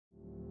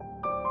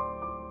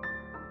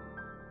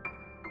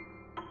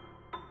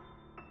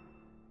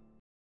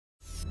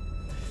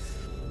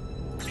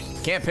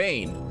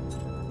Campaign.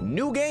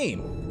 New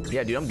game.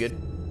 Yeah, dude, I'm good.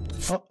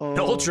 Uh-oh. An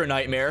Ultra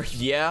Nightmare.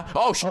 Yeah.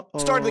 Oh,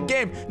 started the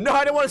game. No,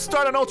 I didn't want to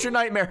start an Ultra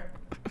Nightmare.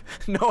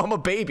 No, I'm a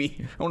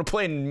baby. I want to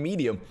play in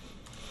medium.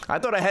 I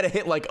thought I had to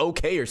hit like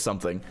OK or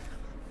something.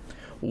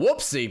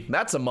 Whoopsie.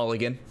 That's a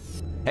mulligan.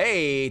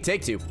 Hey,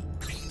 take two.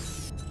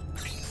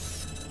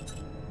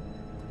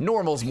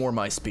 Normal's more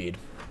my speed.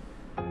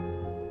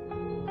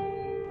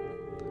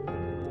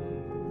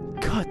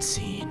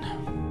 Cutscene.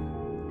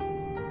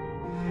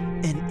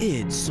 An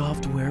id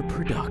Software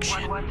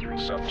production.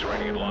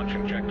 Subterranean launch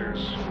injectors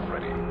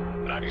ready.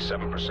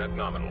 97%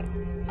 nominal.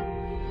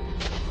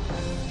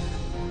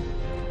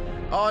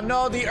 Oh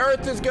no, the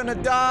Earth is gonna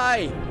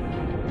die!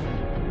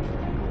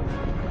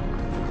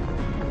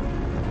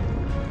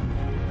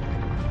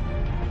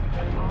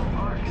 All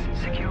arcs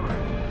secure.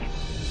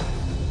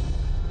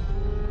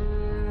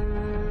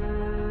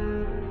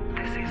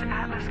 This is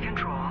Atlas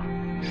Control,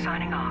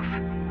 signing off.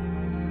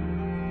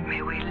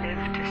 May we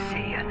live to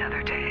see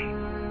another day.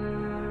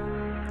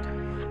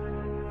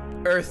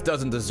 Earth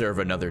doesn't deserve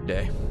another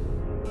day.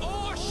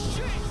 Oh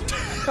shit!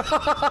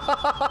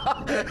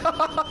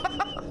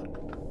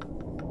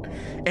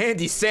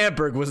 Andy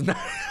Samberg was not.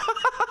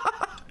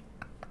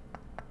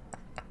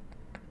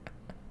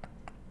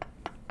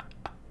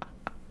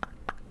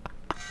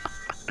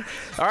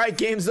 All right,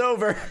 game's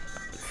over.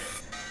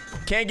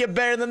 Can't get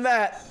better than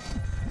that.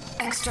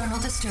 External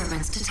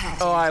disturbance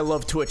detected. Oh, I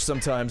love Twitch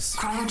sometimes.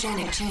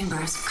 Cryogenic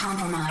chambers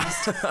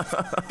compromised.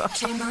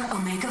 Chamber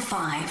Omega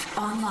 5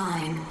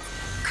 online.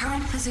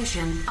 Current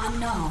position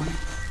unknown.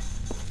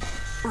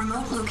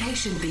 Remote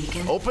location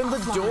beacon. Open the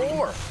offline.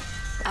 door.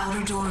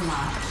 Outer door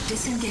lock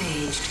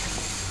disengaged.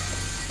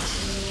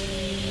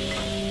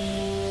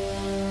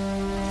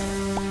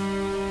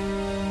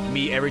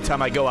 Me every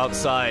time I go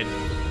outside.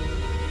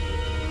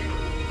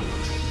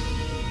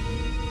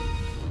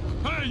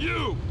 Hey,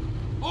 you!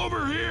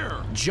 Over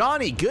here!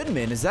 Johnny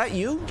Goodman, is that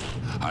you?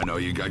 I know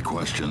you got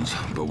questions,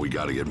 but we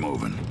gotta get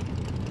moving.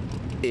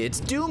 It's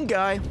Doom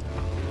Guy.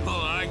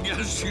 Well, I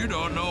guess you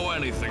don't know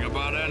anything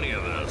about any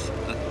of this.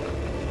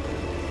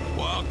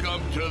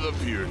 Welcome to the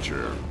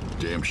future.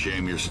 Damn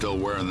shame you're still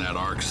wearing that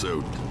ARC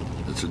suit.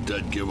 It's a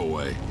dead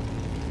giveaway.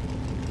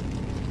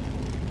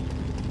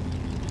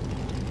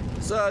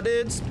 So,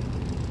 dudes.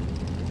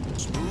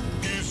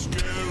 Spooky,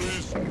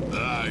 scary.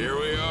 Ah, here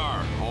we are.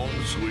 Home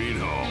sweet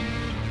home.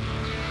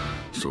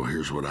 So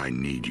here's what I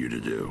need you to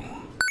do.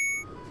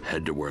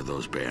 Head to where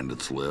those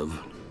bandits live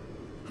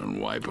and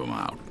wipe them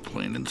out,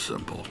 plain and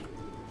simple.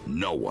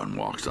 No one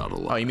walks out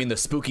alive. Oh, you mean the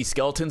spooky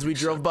skeletons we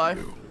drove by?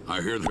 You. I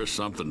hear there's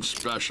something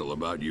special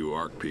about you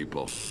ARC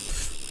people.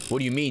 What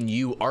do you mean,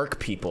 you ARC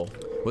people?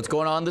 What's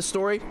going on in this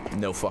story?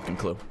 No fucking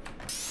clue.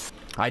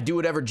 I do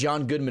whatever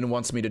John Goodman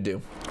wants me to do.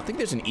 I think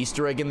there's an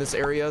Easter egg in this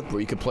area where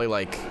you could play,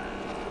 like,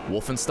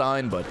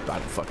 Wolfenstein, but I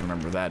don't fucking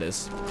remember what that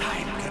is.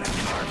 I'm gonna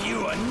carve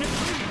you a new...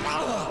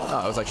 Oh,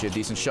 that was actually a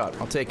decent shot.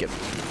 I'll take it.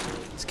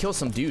 Let's kill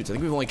some dudes. I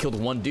think we've only killed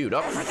one dude.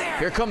 Oh,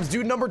 here comes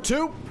dude number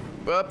 2.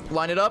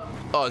 Line it up.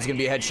 Oh, it's gonna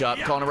be a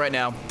headshot. Calling it right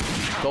now.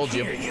 Told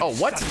you. Oh,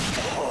 what?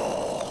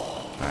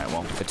 Alright,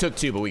 well, it took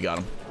 2, but we got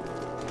him.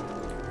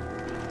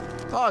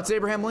 Oh, it's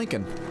Abraham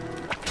Lincoln.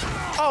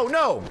 Oh,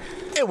 no!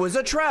 It was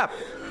a trap!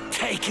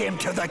 Take him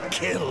to the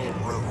kill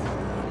room.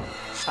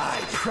 I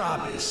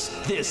promise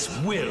this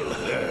will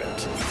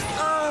hurt.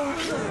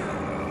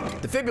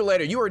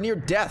 Defibrillator, you are near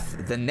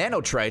death. The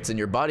nanotrites in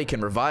your body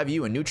can revive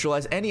you and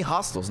neutralize any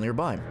hostiles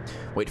nearby.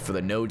 Wait for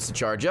the nodes to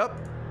charge up.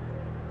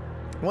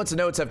 Once the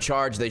nodes have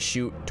charged, they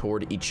shoot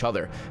toward each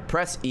other.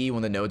 Press E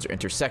when the nodes are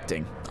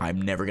intersecting.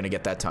 I'm never gonna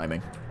get that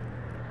timing.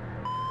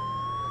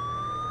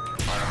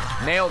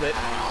 Nailed it.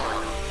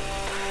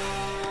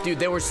 Dude,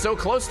 they were so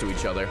close to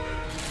each other.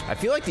 I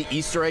feel like the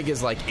Easter egg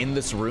is like in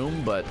this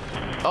room, but...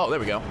 Oh, there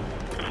we go.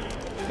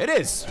 It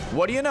is.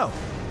 What do you know?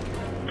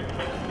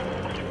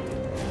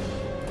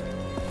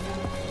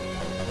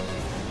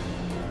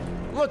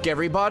 Look,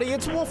 everybody,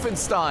 it's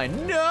Wolfenstein.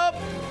 Nope.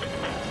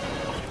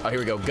 Oh, here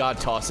we go. God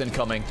toss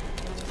incoming.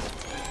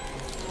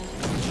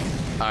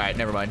 All right,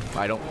 never mind.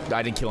 I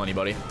didn't kill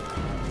anybody.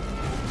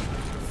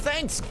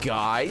 Thanks,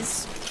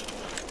 guys.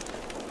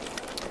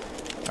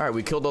 All right,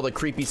 we killed all the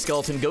creepy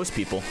skeleton ghost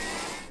people.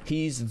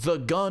 He's the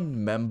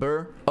gun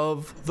member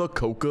of the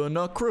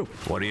Coconut Crew.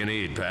 What do you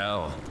need,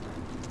 pal?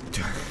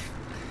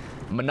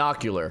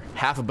 Monocular.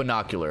 Half a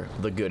binocular.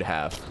 The good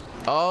half.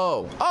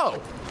 Oh.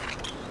 Oh.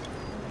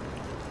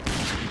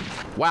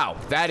 Wow,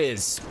 that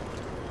is...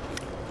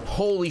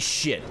 Holy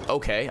shit.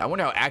 Okay, I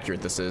wonder how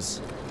accurate this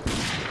is.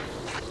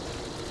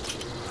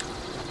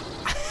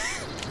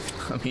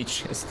 Let me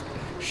just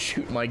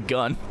shoot my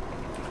gun.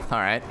 All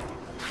right.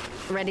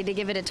 Ready to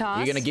give it a toss?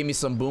 You gonna give me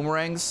some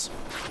boomerangs?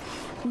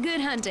 Good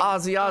hunting.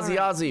 Ozzy, Ozzy,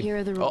 All right, Ozzy. Here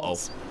are the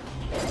rules.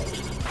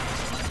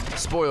 Uh-oh.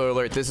 Spoiler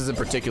alert, this isn't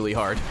particularly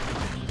hard.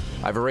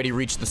 I've already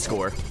reached the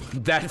score.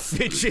 That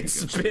fidget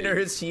spinner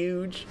is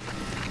huge.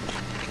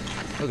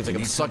 Look, it's like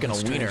I'm sucking a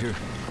wiener.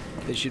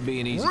 This should be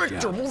an easy Richter,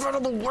 job. move out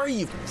of the way,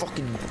 you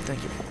fucking...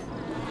 Thank you.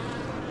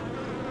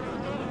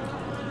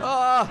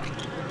 Ah!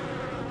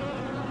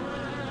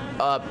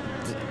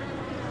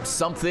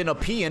 something a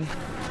peeing.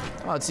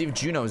 Oh, let's see if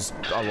Juno's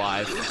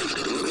alive.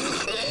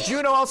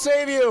 Juno, I'll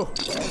save you.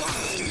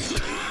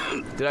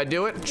 Did I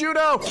do it?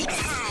 Juno!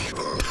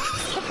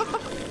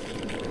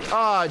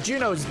 Ah,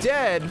 Juno's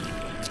dead.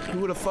 Who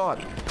would have thought?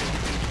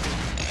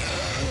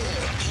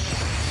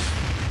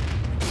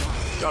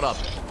 Shut up.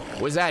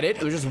 Was that it?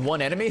 There was just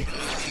one enemy?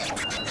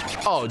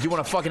 Oh, do you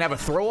want to fucking have a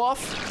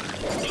throw-off?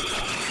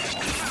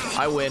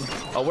 I win.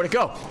 Oh, where'd it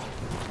go?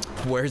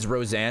 Where's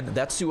Roseanne?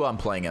 That's who I'm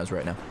playing as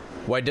right now.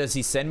 Why does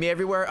he send me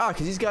everywhere? Ah,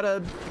 because he's got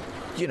to,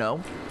 you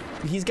know,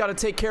 he's got to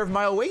take care of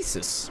my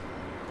oasis.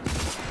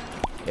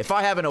 If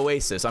I have an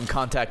oasis, I'm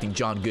contacting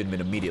John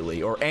Goodman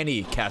immediately, or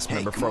any cast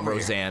member from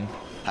Roseanne.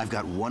 I've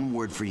got one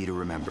word for you to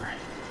remember.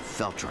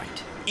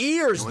 Feltrite.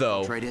 Ears, you know though.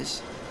 What Feltrite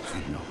is?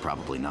 No,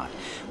 probably not.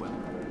 Well.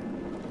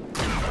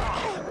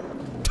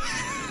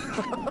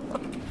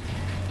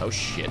 Oh,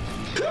 shit.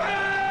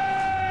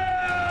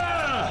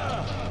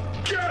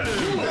 Get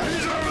him!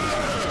 He's over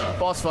there!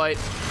 Boss fight.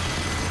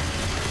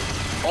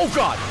 Oh,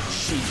 God.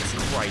 Jesus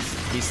Christ.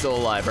 He's still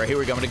alive. All right, here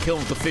we go. I'm going to kill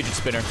him with the fidget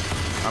spinner.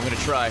 I'm going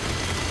to try.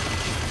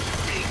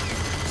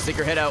 Stick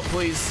your head out,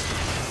 please.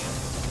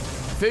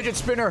 Fidget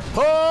spinner.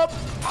 Up!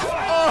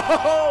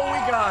 Oh, we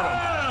got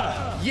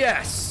him.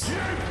 Yes.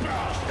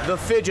 The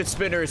fidget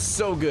spinner is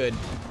so good.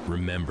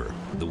 Remember,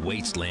 the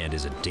wasteland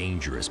is a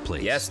dangerous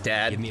place. Yes,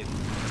 Dad. Give me a...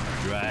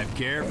 Drive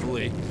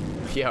carefully.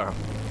 Yeah,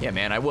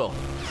 man, I will.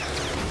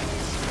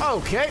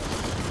 Okay.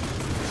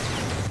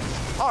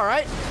 All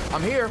right,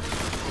 I'm here.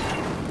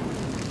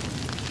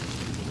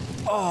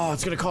 Oh,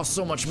 it's gonna cost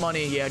so much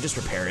money. Yeah, just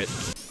repair it.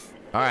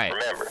 All right,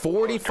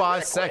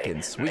 45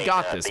 seconds. We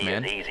got this,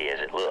 man. As easy as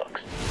it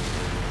looks.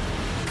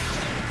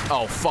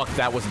 Oh, fuck,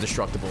 that wasn't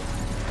destructible.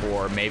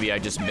 Or maybe I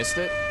just missed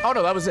it. Oh,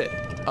 no, that was it.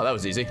 Oh, that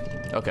was easy.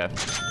 Okay.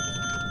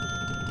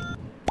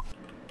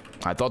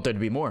 I thought there'd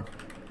be more.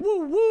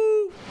 Woo,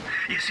 woo.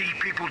 You see,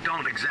 people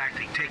don't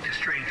exactly take the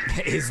strangers.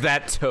 Is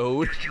that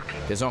Toad?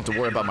 Guys don't have to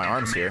worry about my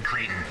arms here.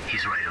 Clayton,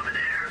 he's right over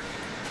there.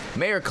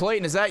 Mayor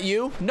Clayton, is that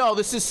you? No,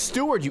 this is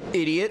Stewart, you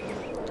idiot.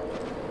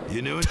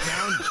 You new in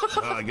town?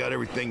 I got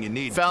everything you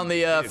need. Found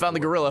the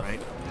gorilla. Right?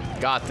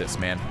 Got this,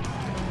 man.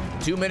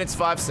 2 minutes,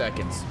 5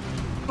 seconds.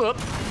 Oop.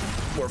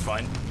 We're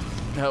fine.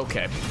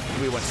 Okay.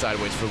 We went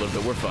sideways for a little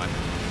bit. We're fine.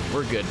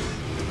 We're good.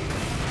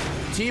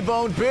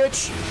 T-bone,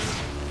 bitch.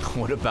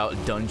 What about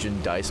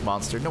Dungeon Dice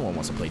Monster? No one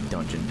wants to play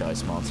Dungeon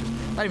Dice Monster.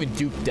 Not even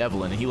Duke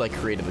Devlin, and he like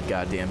created the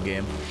goddamn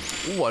game.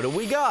 What do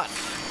we got?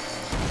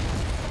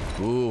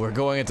 Ooh, we're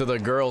going into the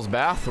girls'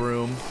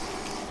 bathroom.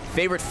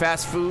 Favorite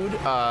fast food?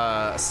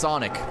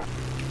 Sonic.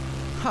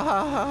 Ha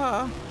ha ha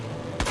ha.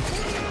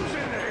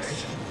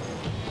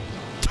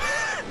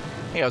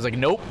 Hey, I was like,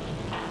 nope.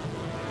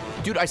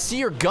 Dude, I see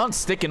your gun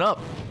sticking up.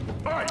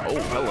 Oh,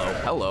 hello,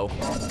 hello.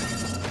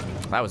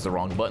 That was the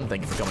wrong button.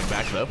 Thank you for coming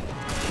back, though.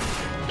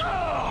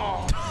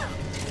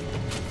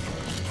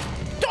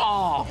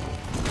 Oh!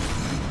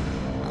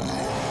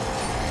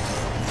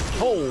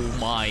 Oh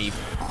my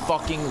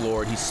fucking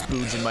lord, he's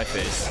spooged in my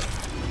face.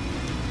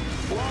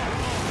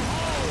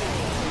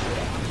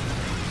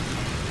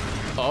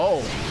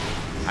 Oh.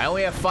 I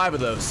only have 5 of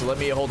those, so let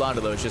me hold on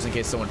to those just in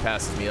case someone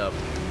passes me up.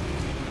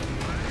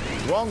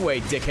 Wrong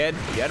way, dickhead.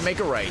 You had to make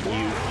it right.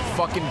 You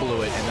fucking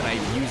blew it, and then I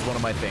used one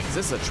of my things.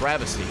 This is a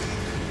travesty.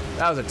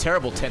 That was a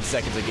terrible 10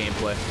 seconds of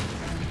gameplay.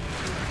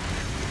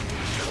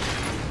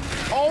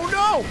 Oh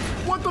no!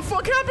 What the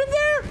fuck happened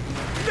there?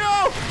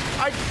 No!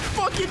 I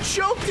fucking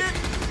choked it!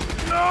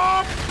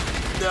 No!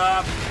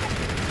 No!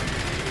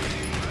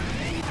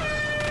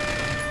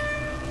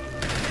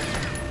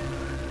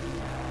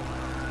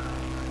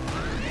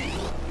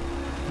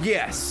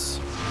 Yes.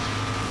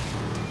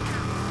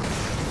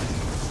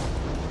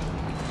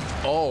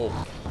 Oh.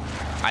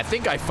 I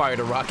think I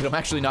fired a rocket. I'm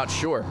actually not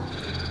sure.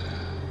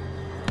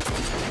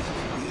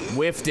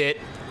 Whiffed it.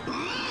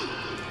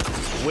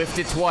 Whiffed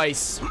it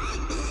twice.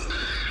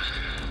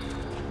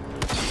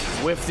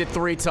 Whiffed it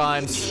 3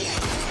 times.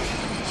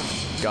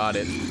 Got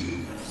it.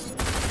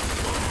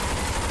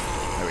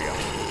 There we go.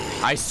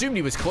 I assumed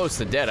he was close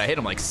to dead. I hit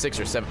him like 6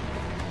 or 7.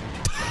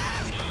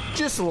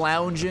 Just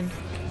lounging.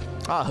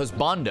 Ah,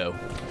 husbando.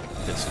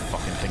 This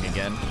fucking thing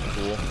again.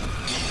 Cool.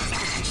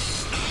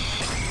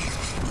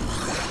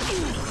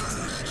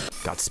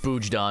 Got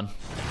spooged on.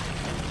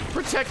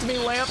 Protect me,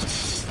 lamp.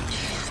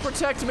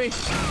 Protect me.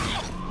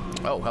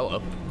 Oh,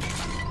 hello.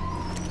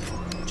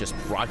 Just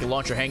rocket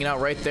launcher hanging out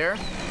right there.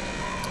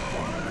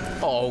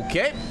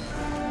 Okay.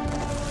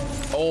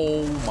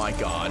 Oh my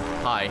god.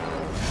 Hi.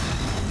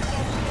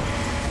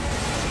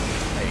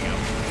 There you go.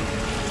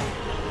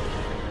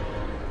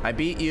 I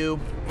beat you.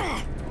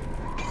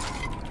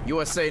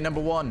 USA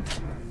 #1.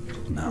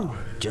 Now,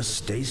 just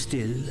stay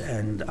still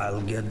and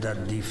I'll get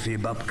that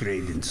defib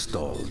upgrade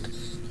installed.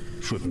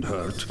 Shouldn't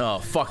hurt. Oh,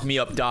 fuck me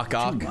up, Doc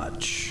Ock. Too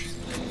much.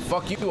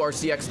 Fuck you,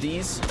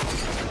 RCXDs.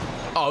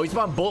 Oh, he's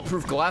on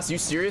bulletproof glass. Are you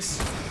serious?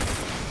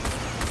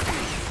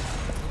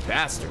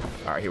 Bastard.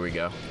 All right, here we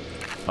go.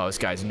 Oh, this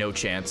guy's no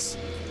chance.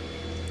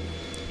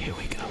 Here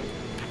we go.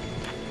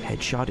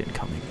 Headshot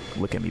incoming.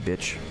 Look at me,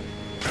 bitch.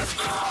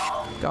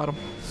 Got him.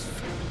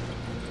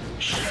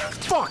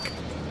 Fuck!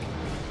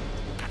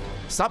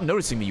 Stop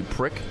noticing me, you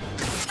prick.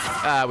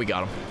 Ah, we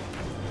got him.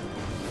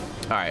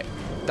 Alright.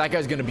 That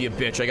guy's gonna be a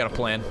bitch. I got a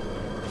plan.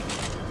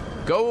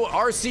 Go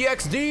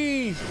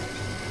RCXD!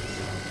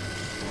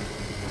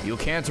 You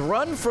can't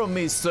run from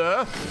me,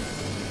 sir.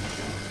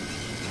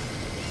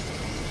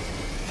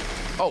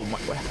 Oh my.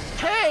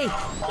 Hey!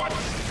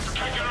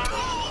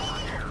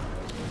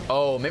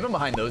 Oh, maybe I'm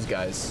behind those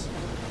guys.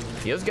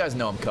 Yeah, those guys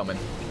know I'm coming.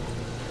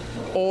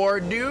 Or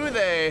do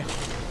they?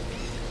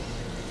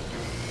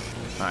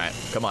 Alright,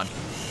 come on.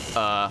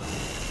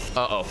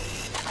 Uh-oh.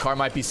 Car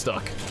might be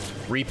stuck.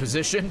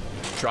 Reposition.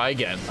 Try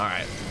again.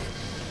 Alright.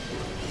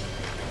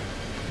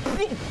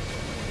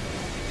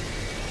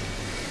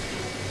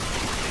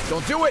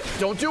 Don't do it!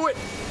 Don't do it!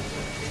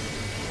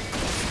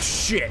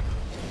 Shit!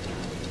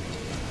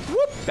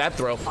 Whoop! Bad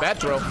throw. Bad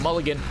throw.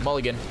 Mulligan.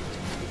 Mulligan.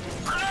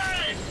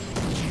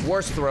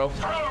 Worst throw.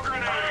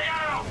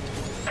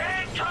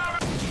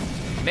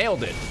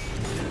 Nailed it.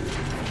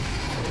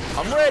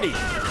 I'm ready.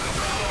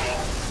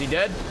 Is he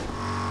dead?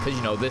 Because,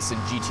 you know, this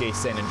and GTA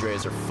San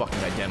Andreas are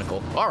fucking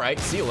identical. All right,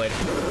 see you later.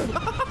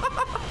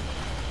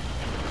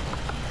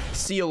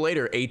 See you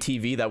later,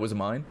 ATV. That was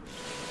mine.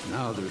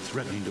 Now they're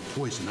threatening to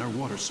poison our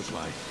water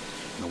supply.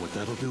 Know what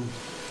that'll do?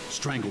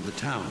 Strangle the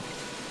town.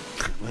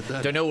 Let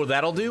that... Don't know what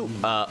that'll do?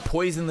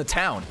 Poison the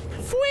town.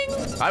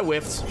 Fwing! I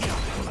whiffed.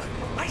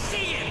 I see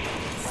him!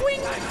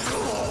 Fwing!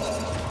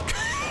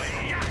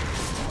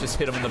 Just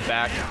hit him in the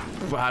back.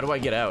 How do I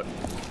get out?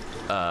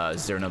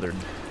 Is there another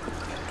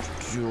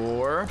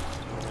door?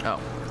 Oh.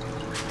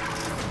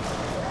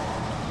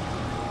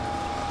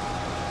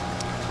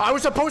 I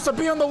was supposed to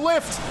be on the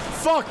lift!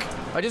 Fuck!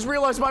 I just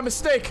realized my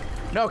mistake.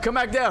 No, come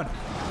back down.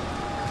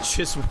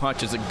 Just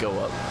watch as it go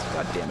up.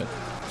 God damn it.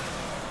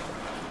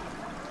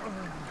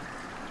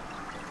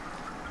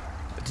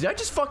 Did I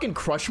just fucking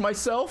crush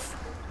myself?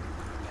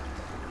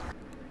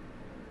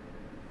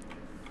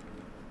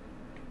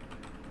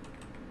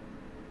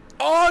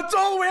 Oh, it's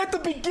all the way at the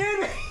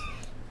beginning!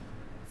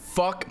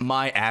 Fuck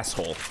my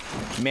asshole.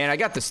 Man, I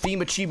got the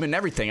Steam achievement and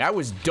everything. I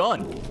was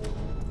done.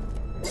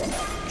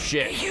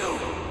 Shit.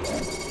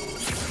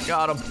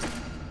 Got him.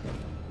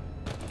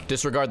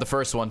 Disregard the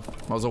first one.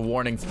 That was a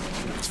warning.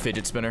 It's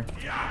fidget spinner.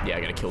 Yeah,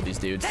 I gotta kill these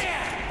dudes.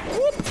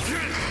 Whoop.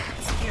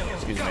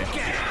 Excuse me.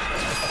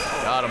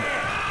 Got him.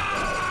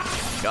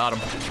 Got him.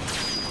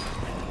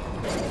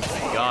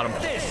 Got him.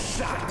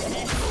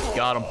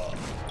 Got him.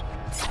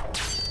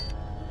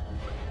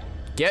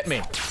 Get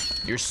me.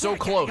 You're so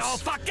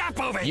close.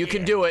 You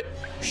can do it.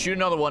 Shoot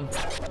another one.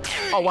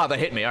 Oh, wow, that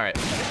hit me. All right.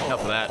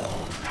 Enough of that.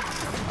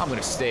 I'm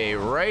gonna stay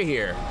right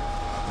here.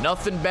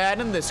 Nothing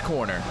bad in this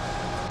corner.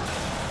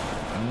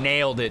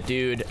 Nailed it,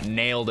 dude.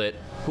 Nailed it.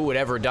 Who would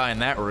ever die in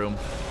that room?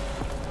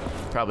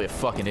 Probably a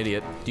fucking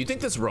idiot. Do you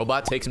think this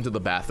robot takes him to the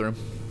bathroom?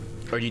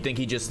 Or do you think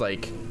he just,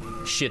 like,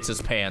 shits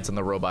his pants and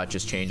the robot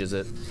just changes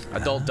it?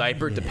 Adult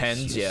diaper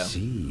depends, yeah.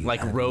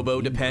 Like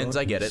Robo depends,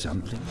 I get it.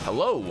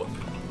 Hello.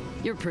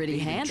 You're pretty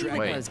handy with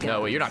those guns.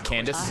 No, wait, you're not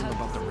Candace.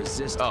 About the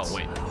resistance. Oh,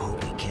 wait. I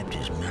hope he kept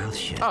his mouth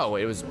shut. Oh,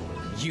 wait, it was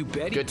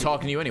good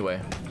talking to you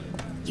anyway.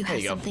 You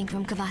have something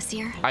from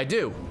Kvasir? I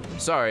do.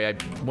 Sorry, I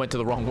went to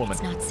the wrong woman.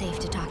 It's not safe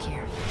to talk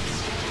here.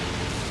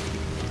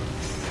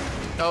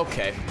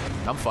 Okay,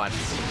 I'm fine.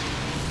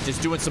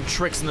 Just doing some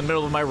tricks in the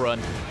middle of my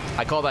run.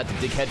 I call that the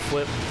dickhead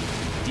flip.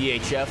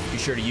 DHF. Be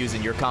sure to use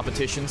in your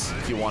competitions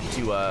if you want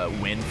to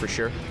win for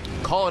sure.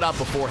 Call it out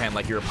beforehand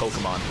like you're a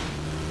Pokemon.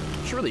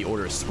 Should really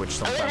order a Switch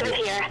sometime.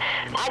 Elizabeth here.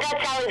 I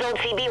got Sally's old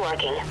CB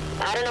working.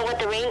 I don't know what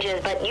the range is,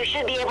 but you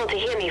should be able to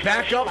hear me.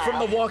 Back up from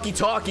the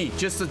walkie-talkie.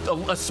 Just a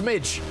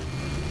smidge.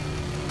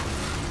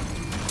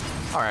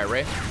 All right,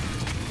 Ray.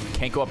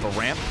 Can't go up a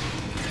ramp.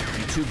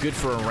 You too good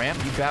for a ramp,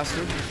 you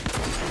bastard.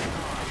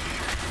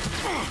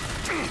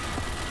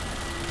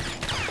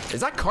 Is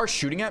that car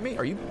shooting at me?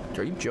 Are you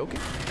joking?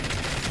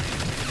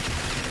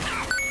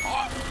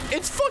 Oh,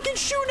 it's fucking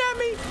shooting at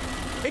me.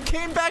 It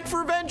came back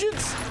for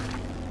vengeance.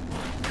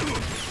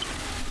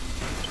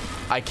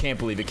 I can't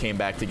believe it came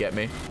back to get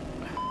me.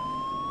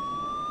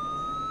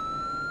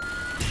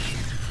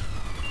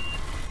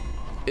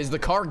 Is the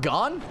car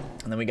gone?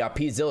 And then we got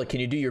P-Zilla. Can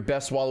you do your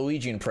best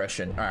Waluigi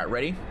impression? All right,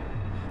 ready?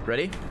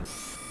 Ready?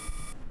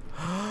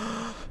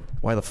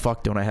 Why the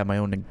fuck don't I have my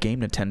own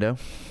game, Nintendo?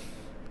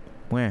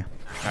 Where?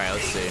 All right,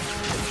 let's see.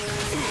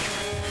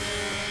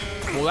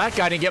 Well, that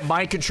guy didn't get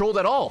mind controlled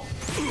at all.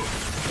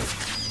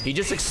 He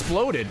just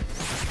exploded.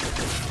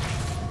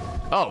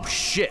 Oh,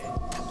 shit.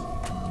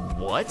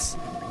 What?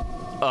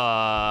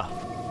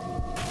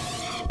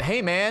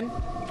 Hey, man.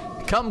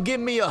 Come give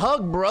me a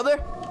hug,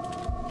 brother.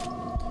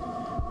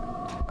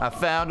 I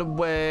found a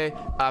way.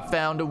 I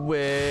found a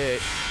way.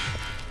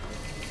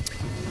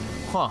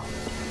 Huh.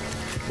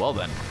 Well,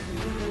 then.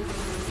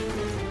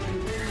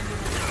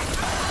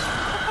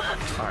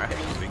 All right.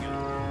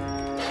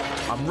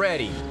 I'm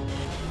ready.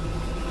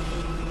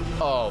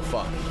 Oh,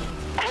 fuck.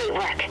 Great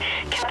work.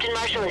 Captain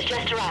Marshall has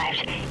just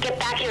arrived. Get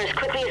back here as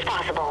quickly as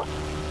possible.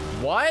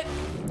 What?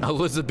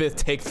 Elizabeth,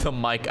 take the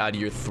mic out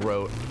of your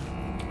throat.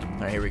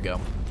 All right, here we go.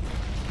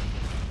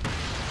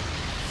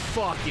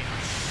 Fucking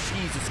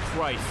Jesus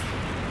Christ.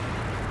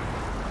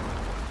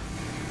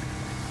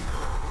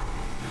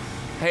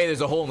 Hey,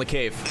 there's a hole in the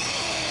cave.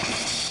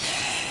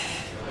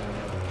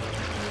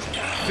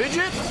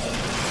 Fidget.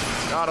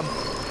 Got him.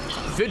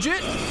 Fidget.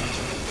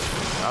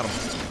 Got him.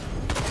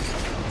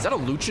 Is that a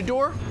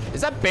luchador? Is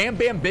that Bam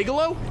Bam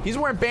Bigelow? He's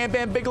wearing Bam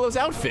Bam Bigelow's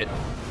outfit.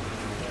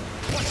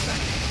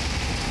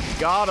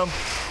 Got him.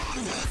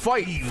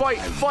 Fight, fight,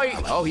 fight.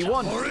 Oh, he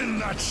won.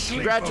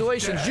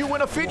 Congratulations, you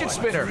win a fidget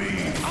spinner.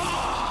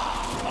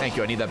 Thank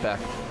you, I need that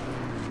back.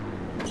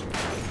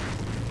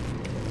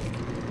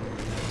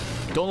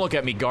 Don't look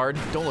at me, guard.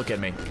 Don't look at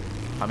me.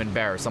 I'm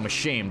embarrassed. I'm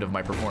ashamed of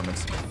my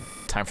performance.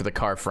 Time for the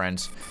car,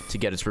 friends, to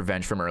get its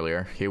revenge from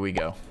earlier. Here we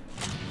go.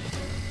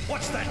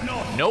 What's that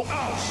noise? Nope.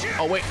 Oh, shit.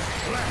 Oh, wait.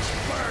 Let's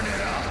burn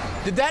it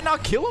up. Did that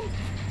not kill him?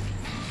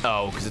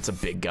 Oh, because it's a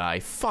big guy.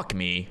 Fuck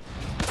me.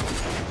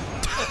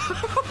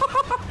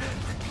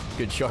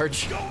 Good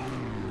charge.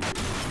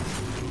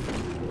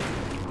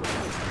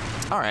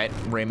 All right,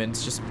 Raymond,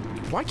 just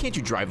why can't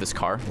you drive this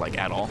car, like,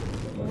 at all?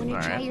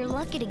 Wanna try your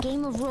luck at a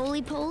game of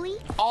roly-poly?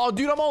 Oh,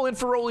 dude, I'm all in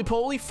for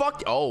roly-poly.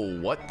 Fuck. Oh,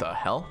 what the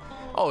hell?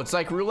 Oh, it's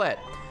like roulette.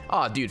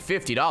 Oh, dude,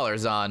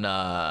 $50 on,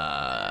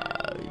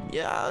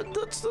 yeah,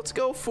 let's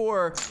go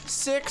for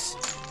 6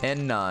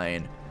 and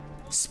 9.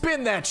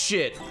 Spin that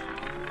shit.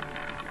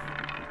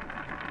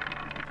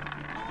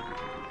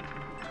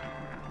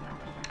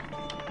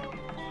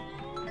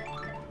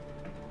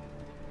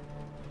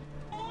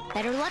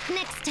 Better luck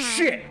next time.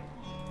 Shit.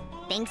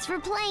 Thanks for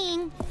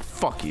playing.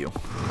 Fuck you.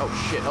 Oh,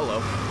 shit.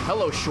 Hello.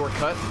 Hello,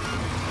 shortcut.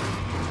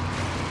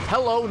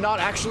 Hello, not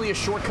actually a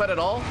shortcut at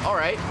all. All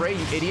right, Ray,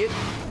 you idiot.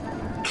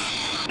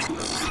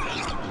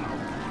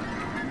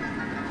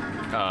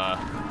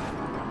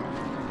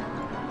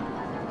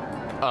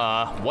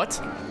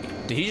 What?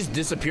 Did he just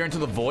disappear into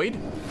the void?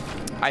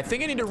 I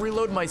think I need to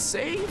reload my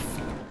save.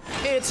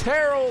 It's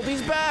Harold.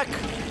 He's back.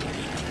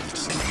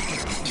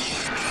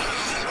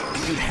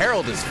 Dude,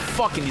 Harold is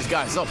fucking these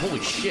guys up.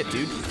 Holy shit,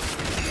 dude.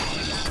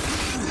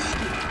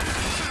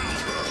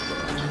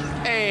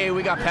 Hey,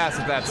 we got past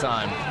it that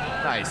time.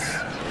 Nice.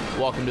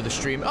 Welcome to the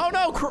stream. Oh,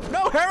 no.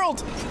 No,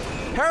 Harold.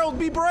 Harold,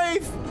 be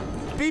brave.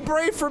 Be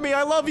brave for me.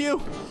 I love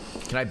you.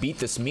 Can I beat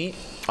this meat?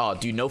 Oh,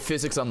 dude, no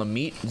physics on the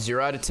meat.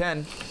 0 out of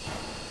 10.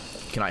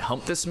 Can I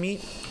hump this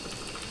meat?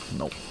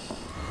 Nope.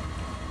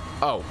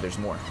 Oh, there's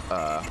more.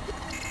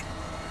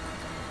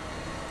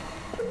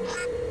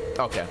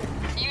 Okay.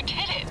 You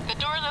did it. The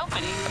door's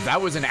opening.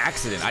 That was an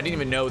accident. I didn't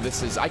even know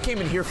this is... I came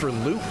in here for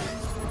loot.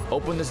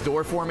 Open this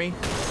door for me.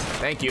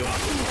 Thank you.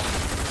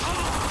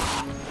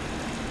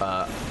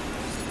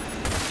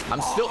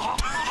 I'm still...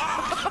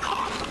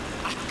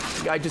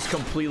 This guy just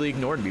completely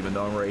ignored me even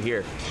though I'm right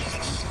here.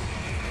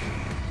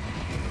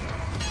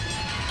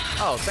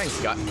 Oh, thanks,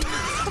 Scott.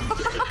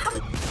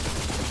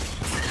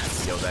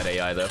 Yo, that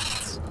AI, though.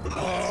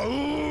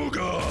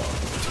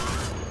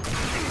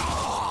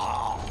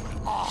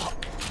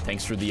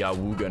 Thanks for the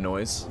awooga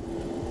noise.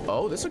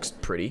 Oh, this looks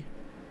pretty.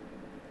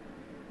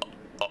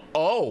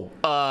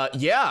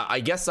 Yeah,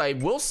 I guess I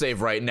will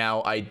save right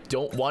now. I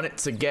don't want it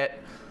to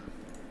get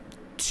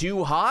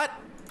too hot.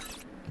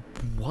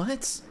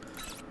 What?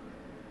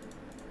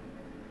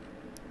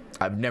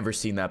 I've never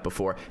seen that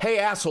before. Hey,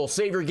 asshole,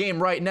 save your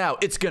game right now.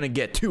 It's gonna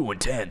get too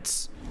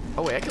intense.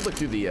 Oh, wait, I could look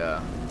through the,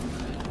 I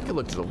could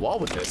look to the wall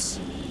with this,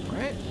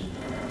 right?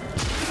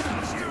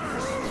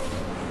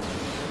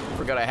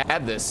 Forgot I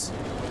had this.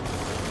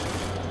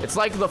 It's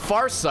like the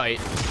Far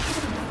Sight.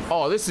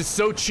 Oh, this is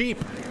so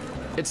cheap.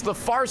 It's the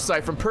Far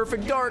Sight from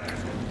Perfect Dark.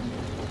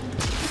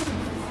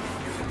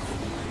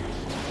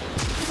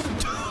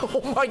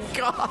 Oh my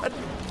god.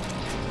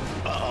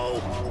 Uh-oh.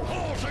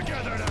 All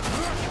together now.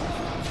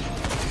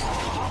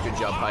 Good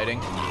job hiding.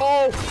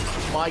 Oh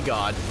my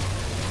god.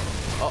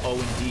 Uh-oh,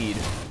 indeed.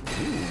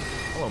 Ooh.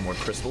 Hello, more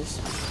crystals.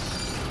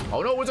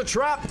 Oh no, it was a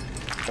trap.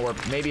 Or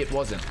maybe it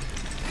wasn't.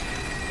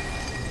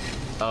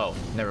 Oh,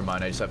 never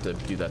mind. I just have to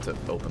do that to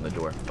open the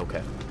door.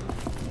 Okay.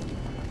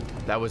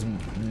 That was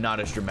not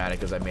as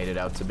dramatic as I made it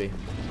out to be.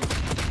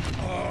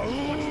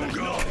 Oh,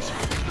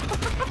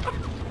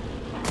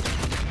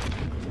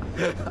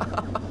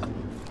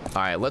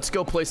 all right, let's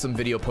go play some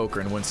video poker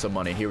and win some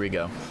money. Here we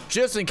go.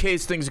 Just in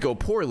case things go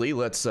poorly,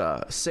 let's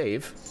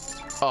save.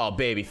 Oh,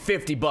 baby,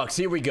 50 bucks.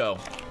 Here we go.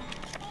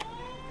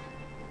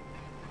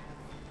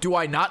 Do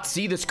I not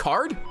see this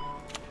card?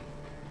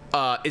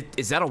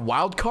 Is that a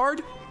wild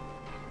card?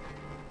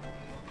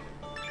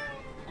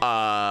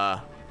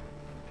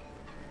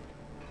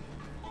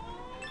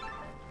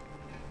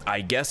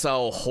 I guess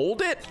I'll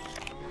hold it.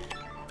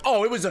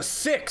 Oh, it was a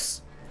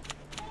 6.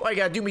 Why you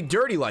gotta do me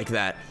dirty like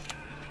that?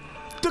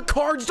 The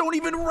cards don't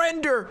even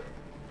render.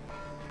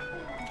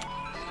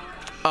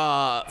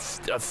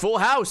 Full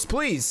house,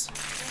 please.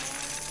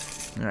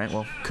 All right,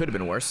 well, could have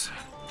been worse.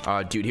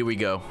 Dude, here we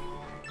go.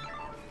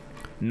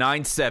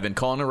 9-7,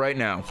 calling it right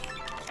now.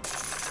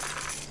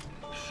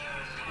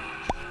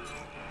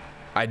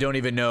 I don't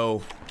even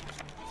know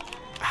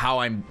how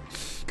I'm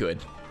good.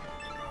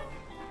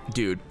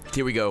 Dude,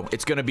 Here we go.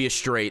 It's gonna be a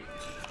straight.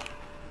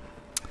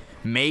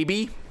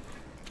 Maybe.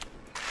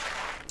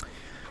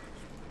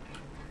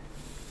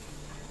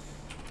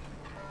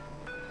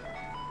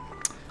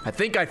 I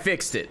think I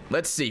fixed it.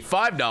 Let's see.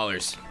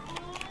 $5.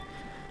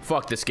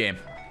 Fuck this game.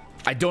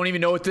 I don't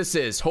even know what this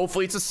is.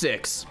 Hopefully it's a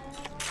 6.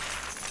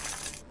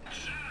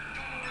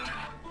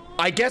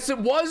 I guess it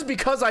was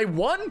because I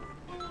won?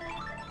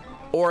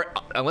 Or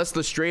unless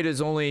the straight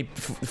is only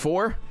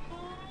 4?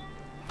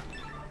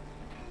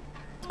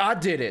 I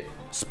did it.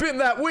 Spin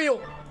that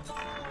wheel.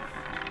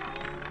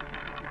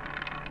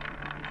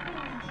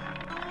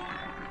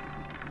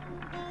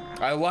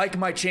 I like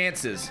my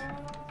chances.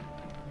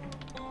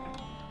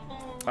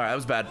 All right, that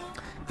was bad.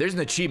 There's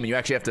an achievement. You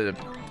actually have to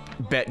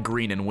bet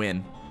green and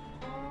win.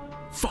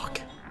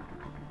 Fuck.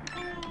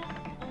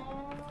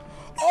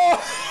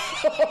 Oh,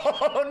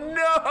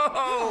 no.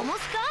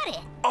 Almost got it.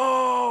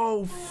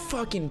 Oh,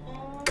 fucking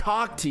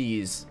cock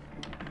tease.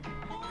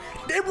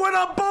 It went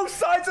on both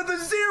sides of the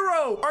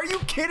 0. Are you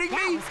kidding me?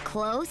 That was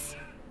close.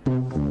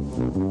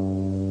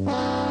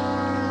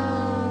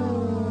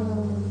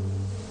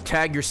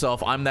 Tag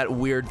yourself. I'm that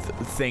weird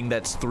thing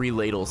that's 3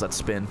 ladles that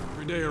spin.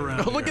 Every day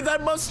around Oh, look at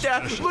that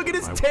mustache. Look at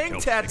his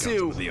tank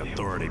tattoo. The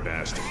authority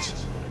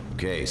bastards.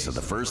 Okay, so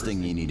the first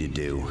thing you need to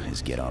do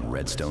is get on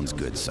Redstone's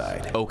good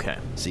side. Okay.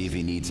 See if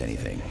he needs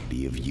anything.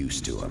 Be of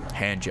use to him.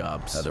 Hand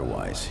jobs.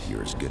 Otherwise,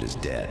 you're as good as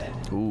dead.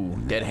 Ooh,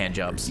 dead hand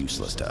jobs.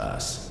 Useless to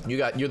us.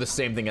 You're the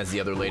same thing as the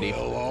other lady.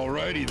 Well,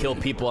 alrighty. Kill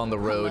people on the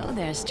road. Hello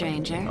there,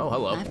 stranger. Oh,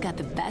 hello. I've got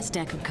the best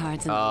deck of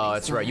cards in the Oh,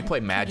 that's right. You play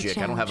Wasteland. magic.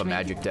 I don't have a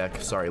Challenge me. magic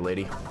deck. Sorry,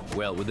 lady.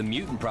 Well, with the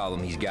mutant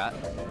problem he's got,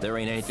 there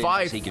ain't anything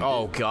 5. else he can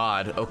Oh, do.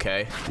 God.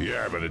 Okay.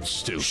 Yeah, but it's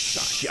still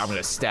Shh, I'm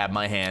gonna stab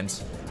my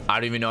hands. I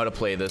don't even know how to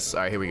play this.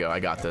 All right, here we go. I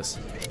got this.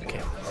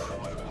 Okay.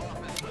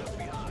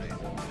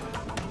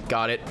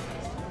 Got it.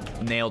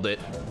 Nailed it.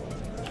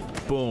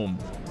 Boom.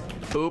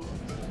 Boop.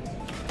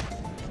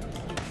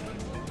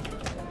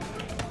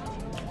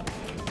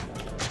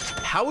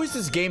 How is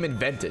this game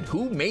invented?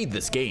 Who made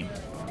this game?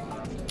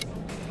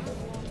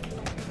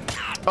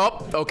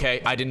 Oh,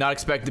 okay. I did not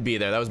expect to be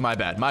there. That was my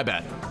bad. My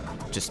bad.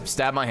 Just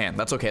stab my hand.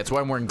 That's okay. That's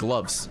why I'm wearing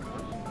gloves.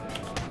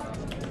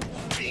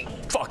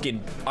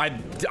 Fucking...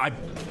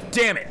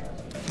 Damn it.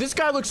 This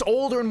guy looks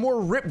older and more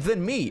ripped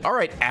than me. All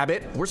right,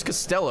 Abbott. Where's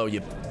Costello,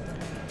 you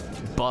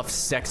buff,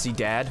 sexy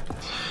dad?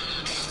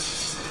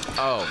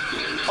 Oh.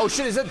 Oh,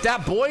 shit. Is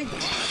that boy?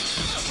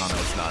 Oh, no,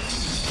 it's not.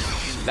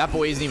 That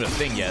boy isn't even a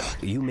thing yet.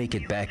 You make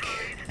it back,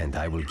 and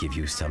I will give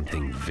you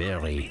something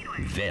very,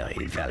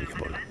 very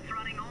valuable.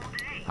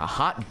 A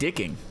hot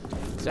dicking.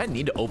 Does that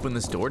need to open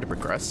this door to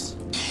progress?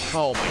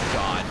 Oh, my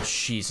God.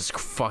 Jesus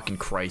fucking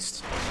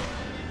Christ.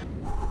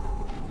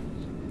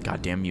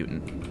 Goddamn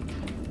mutant.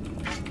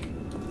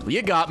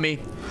 You got me.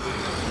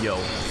 Yo.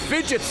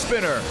 Fidget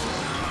spinner.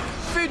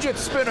 Fidget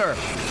spinner.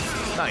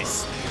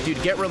 Nice. Dude,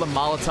 get rid of the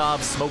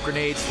Molotovs, smoke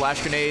grenades,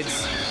 flash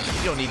grenades.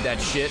 You don't need that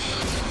shit.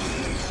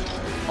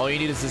 All you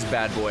need is this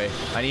bad boy.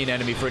 I need an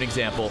enemy for an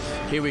example.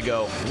 Here we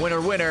go.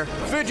 Winner, winner.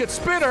 Fidget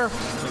spinner.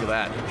 Look at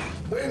that.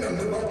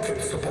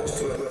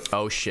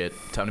 Oh, shit.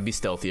 Time to be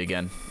stealthy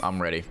again.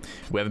 I'm ready.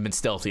 We haven't been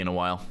stealthy in a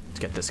while. Let's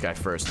get this guy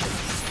first.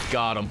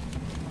 Got him.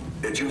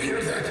 Did you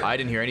hear that? I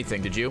didn't hear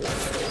anything, did you?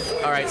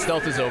 All right,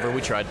 stealth is over.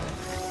 We tried.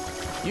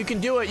 You can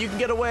do it. You can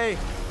get away.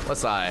 Let's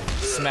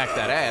smack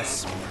that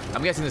ass.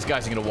 I'm guessing this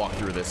guy's gonna walk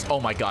through this. Oh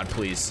my God,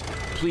 please.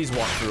 Please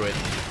walk through it.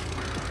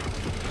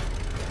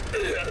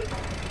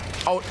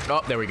 Oh,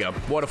 there we go.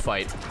 What a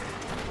fight.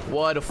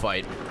 What a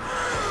fight.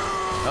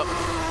 Oh,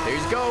 there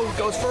he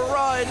goes for a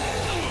ride.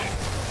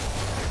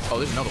 Oh,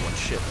 there's another one.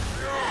 Shit.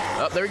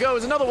 Oh, there he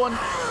goes. Another one.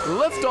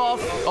 Lift off.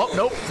 Oh,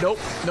 nope, nope,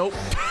 nope.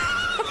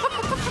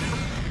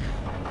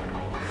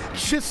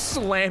 Just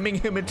slamming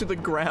him into the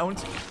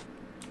ground.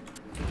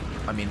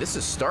 I mean, this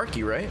is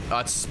Starkey, right?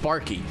 It's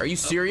Sparky. Are you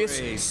serious?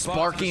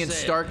 Sparky and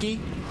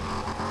Starkey?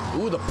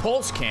 Ooh, the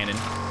pulse cannon.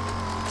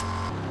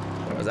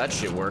 How does that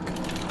shit work?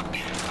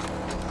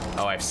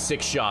 Oh, I have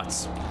 6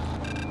 shots.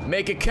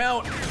 Make it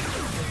count.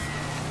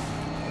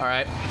 All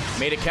right.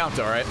 Made it count,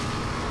 all right.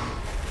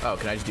 Oh,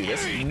 can I just do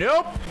this?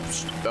 Nope.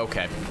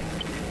 Okay.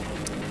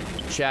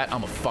 Chat,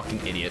 I'm a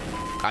fucking idiot.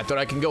 I thought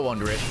I can go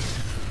under it.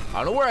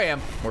 I don't know where I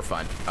am. We're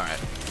fine. All right.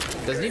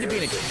 Does it need to be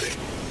an...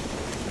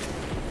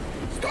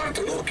 Start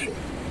looking.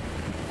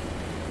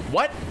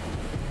 What?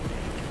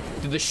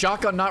 Did the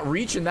shotgun not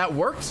reach and that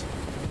worked?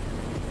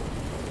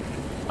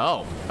 Oh,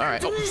 all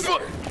right. Oh,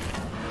 fuck.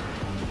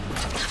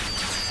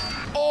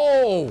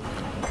 Oh!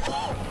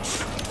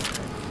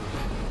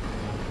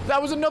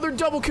 That was another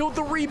double kill with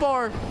the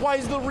rebar. Why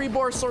is the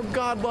rebar so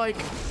godlike?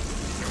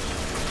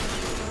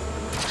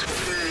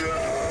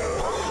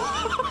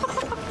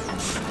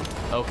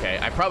 Okay,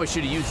 I probably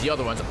should have used the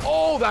other ones.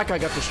 Oh, that guy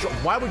got destroyed.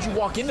 Why would you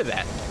walk into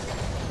that?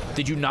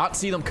 Did you not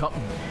see them come?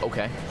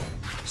 Okay.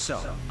 So,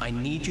 I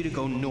need you to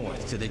go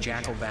north to the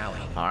Jackal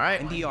Valley. All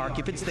right. And the Ark,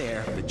 if it's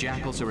there, the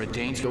Jackals are a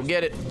danger. Go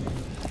get it.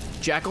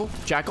 Jackal?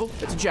 Jackal?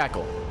 It's a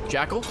jackal.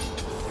 Jackal?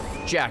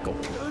 Jackal.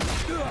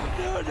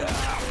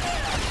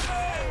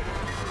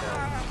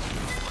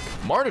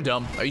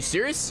 Martyrdom? Are you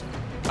serious?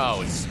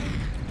 Oh, it's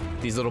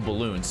these little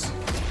balloons.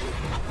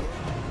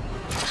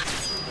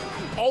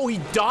 Oh, he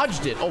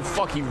dodged it. Oh,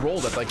 fuck, he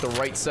rolled at like the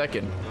right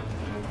second.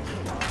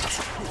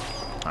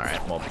 All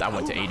right, well, that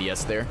went to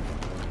ADS there.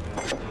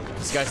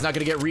 This guy's not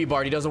gonna get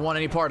rebarred. He doesn't want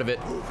any part of it.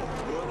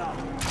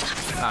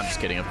 I'm just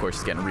kidding. Of course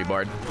he's getting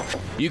rebarred.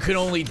 You can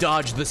only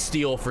dodge the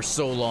steel for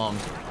so long.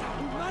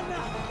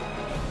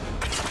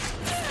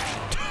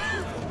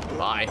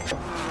 Bye.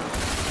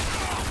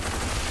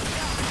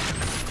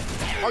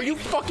 Are you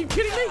fucking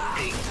kidding me?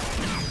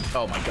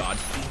 Oh my god.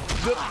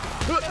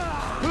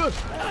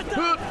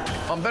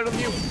 I'm better than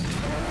you.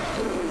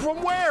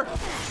 From where?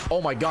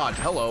 Oh my god.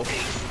 Hello.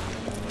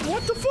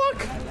 What the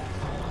fuck?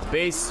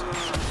 Base.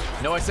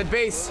 No, I said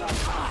base.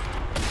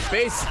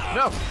 Base.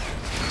 No.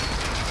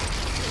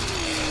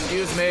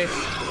 Excuse me.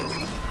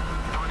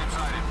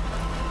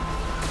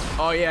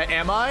 Oh yeah,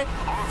 am I?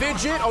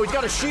 Fidget. Oh, he's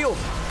got a shield.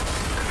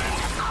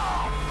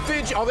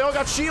 Fidget. Oh, they all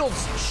got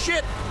shields.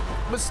 Shit.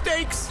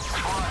 Mistakes.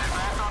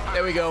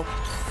 There we go.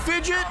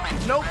 Fidget.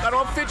 Nope, I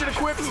don't have fidget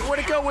equipped. Where'd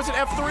it go? Was it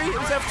F3? It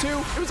was F2.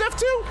 It was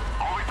F2.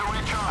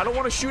 I don't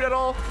want to shoot at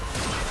all.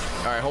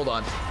 All right, hold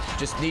on.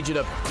 Just need you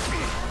to...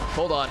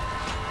 Hold on.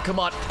 Come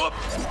on. Up.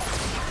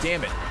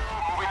 Damn it.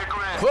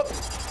 Up.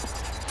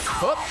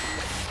 Up.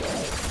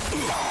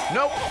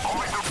 Nope.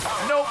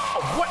 Nope.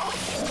 Oh, what?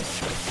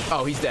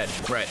 Oh, he's dead.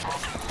 Right.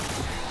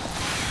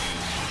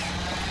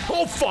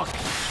 Oh, fuck.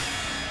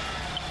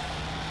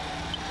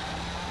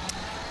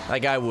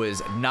 That guy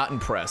was not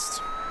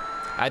impressed.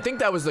 I think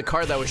that was the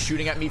car that was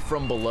shooting at me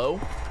from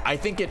below. I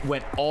think it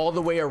went all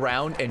the way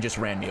around and just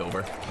ran me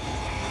over.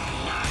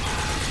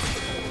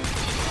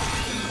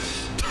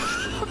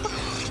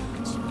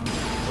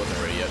 Wasn't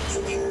ready yet.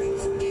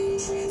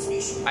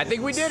 I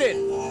think we did it.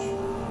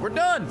 We're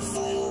done.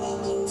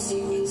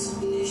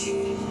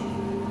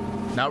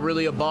 Not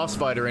really a boss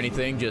fight or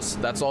anything,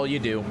 just that's all you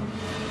do.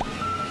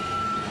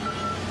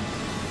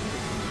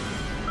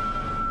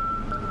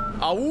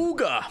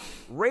 Auga!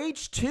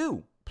 Rage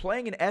 2.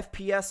 Playing an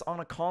FPS on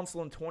a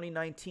console in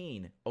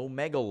 2019.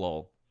 Omega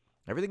lol.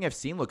 Everything I've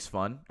seen looks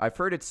fun. I've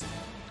heard it's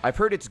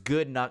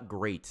good, not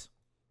great.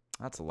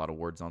 That's a lot of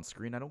words on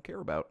screen I don't care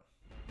about.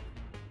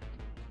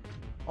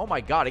 Oh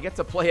my god, I get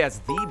to play as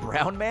the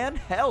brown man?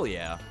 Hell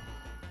yeah.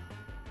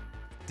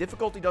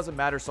 Difficulty doesn't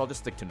matter, so I'll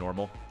just stick to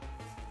normal.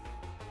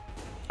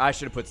 I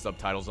should have put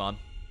subtitles on.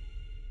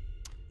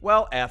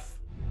 Well, F.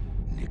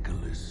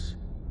 Nicholas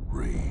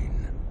Rain.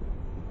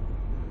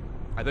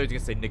 I thought he was gonna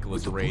say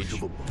Nicholas Rage.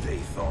 They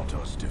thought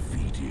us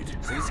defeated.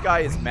 So this guy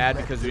is mad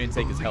because we didn't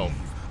take his health.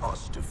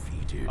 Us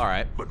defeated. All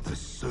right. But the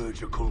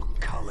surgical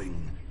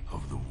culling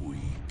of the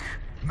weak.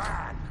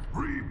 Man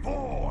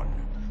reborn.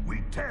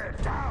 We tear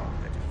down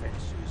the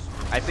defenses.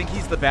 I think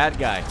he's the bad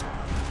guy.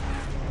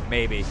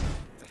 Maybe.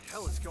 What the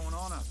hell is going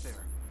on out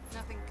there?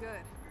 Nothing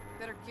good.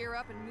 Better gear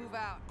up and move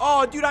out.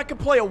 Oh, dude, I can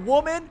play a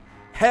woman?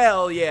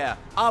 Hell yeah.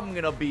 I'm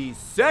gonna be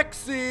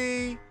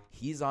sexy.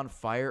 He's on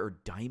fire or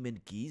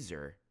Diamond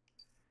Geezer.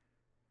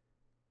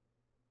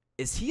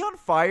 Is he on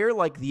fire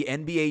like the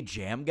NBA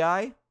Jam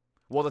guy?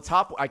 Well, the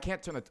top... I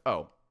can't turn it...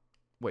 Oh.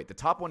 Wait, the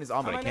top one is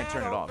on, but I can't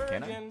turn it off,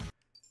 can I?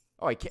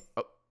 Oh, I can't...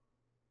 Oh.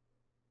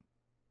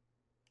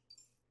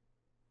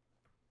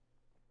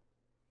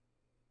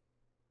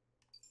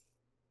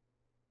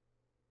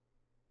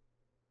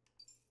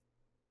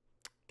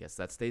 Guess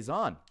that stays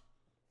on.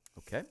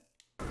 Okay.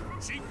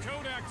 Cheat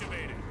code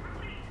activated.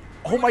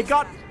 Oh my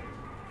god!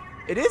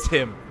 It is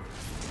him!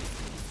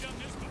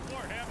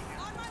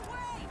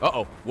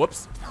 Uh-oh.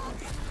 Whoops.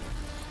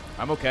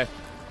 I'm okay.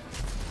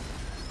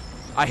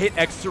 I hit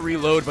X to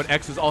reload, but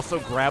X has also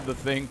grabbed the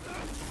thing.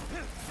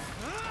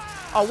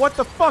 Oh, what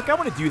the fuck? I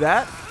want to do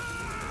that.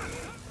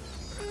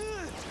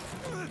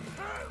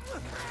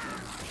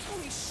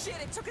 Holy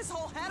shit, it took his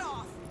whole head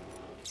off.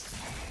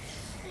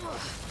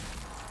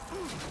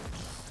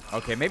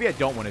 Okay, maybe I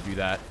don't want to do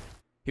that.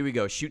 Here we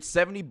go. Shoot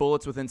 70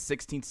 bullets within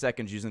 16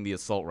 seconds using the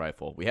assault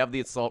rifle. We have the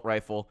assault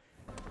rifle.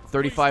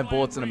 35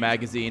 bullets in a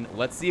magazine.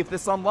 Let's see if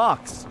this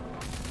unlocks.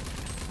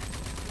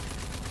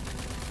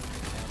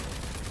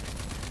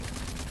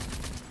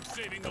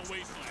 Saving the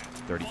wasteland.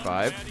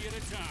 35.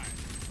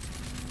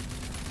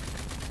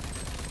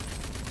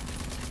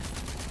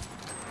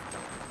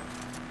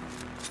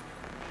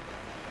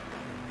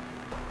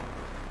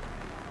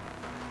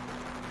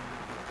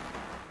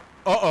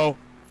 Uh-oh.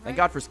 Thank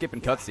God for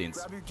skipping cutscenes.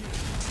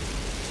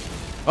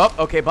 Oh,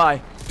 okay,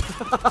 bye.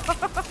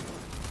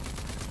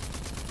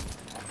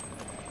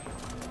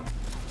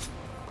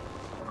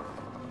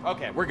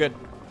 Okay, we're good.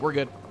 We're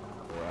good.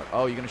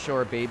 Oh, you're gonna show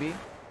her baby?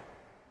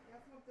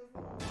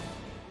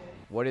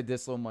 What did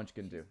this little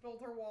munchkin do?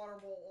 Spilled her water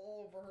bowl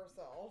all over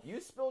herself.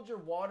 You spilled your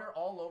water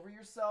all over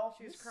yourself?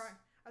 She was crying.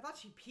 I thought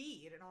she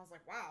peed, and I was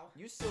like, wow.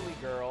 You silly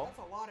girl.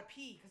 That's a lot of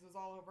pee, because it was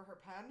all over her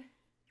pen.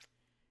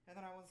 And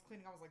then I was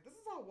cleaning, I was like, this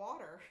is all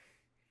water.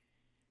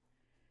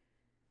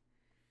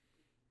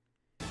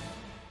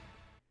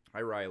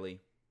 Hi,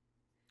 Riley.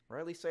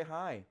 Riley, say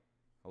hi.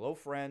 Hello,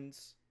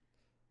 friends.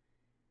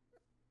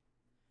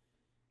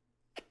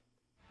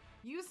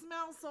 You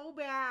smell so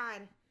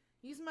bad.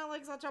 You smell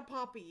like such a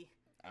puppy.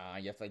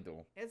 Yes I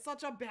do. It's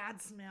such a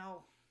bad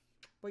smell.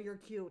 But you're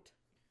cute.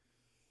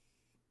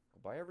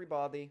 Goodbye,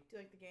 everybody. Do you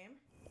like the game?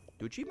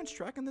 Do achievements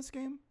track in this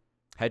game?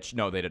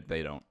 No, they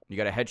don't. You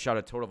got to headshot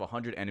a total of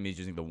 100 enemies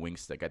using the wing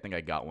stick. I think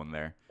I got one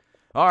there.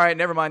 All right,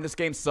 never mind. This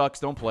game sucks.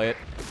 Don't play it.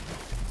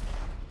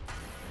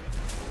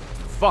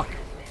 Fuck.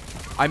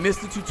 I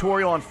missed the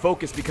tutorial on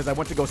focus because I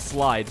went to go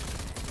slide.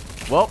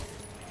 Well,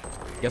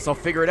 guess I'll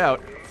figure it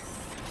out.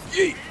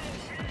 Yeet.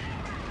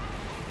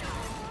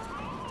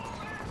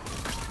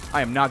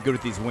 I am not good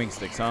at these wing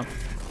sticks, huh?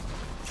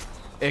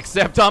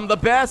 Except I'm the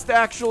best,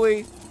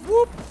 actually.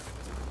 Whoop.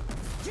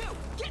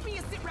 Get me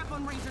a sit rep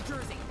on Ranger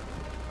jersey.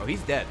 Oh,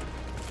 he's dead.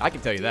 I can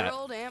tell you that.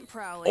 Old Aunt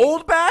Prowley.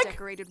 Old bag?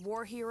 Decorated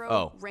war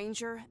hero,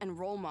 ranger, and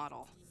role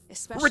model.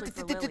 Especially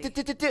for Lily. What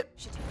the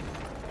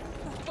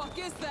fuck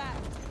is that?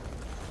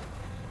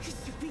 He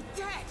should be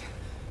dead.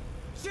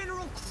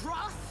 General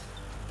Cross?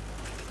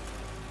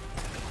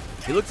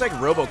 He looks like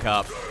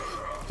RoboCop.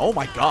 Oh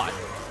my god.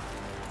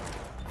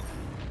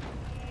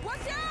 Watch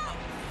out!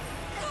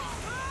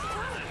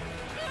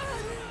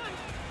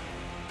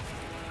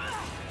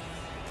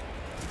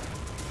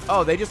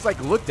 Oh, they just like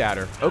looked at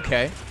her.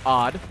 Okay.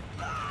 Odd.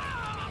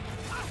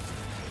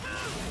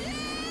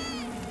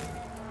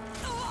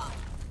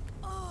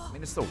 I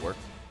mean, it still worked.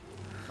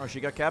 Oh, she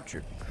got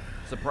captured.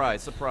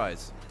 Surprise,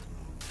 surprise.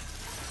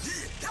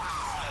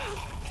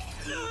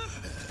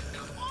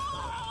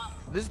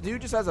 This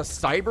dude just has a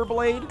cyber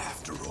blade?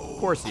 Of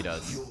course he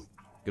does.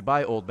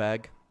 Goodbye, old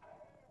bag.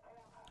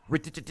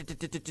 I'm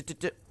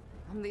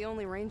the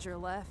only ranger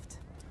left.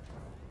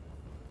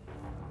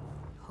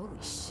 Holy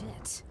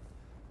shit.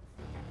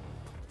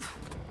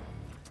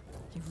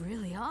 You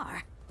really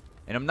are.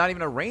 And I'm not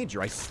even a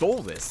ranger. I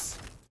stole this.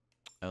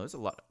 Oh, there's a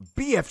lot.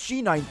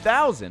 BFG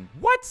 9000.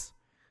 What?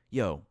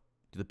 Yo,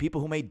 do the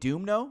people who made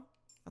Doom know?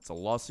 That's a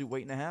lawsuit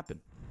waiting to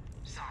happen.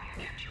 Sorry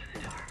I kept you in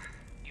the dark.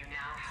 You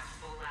now have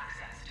full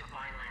access to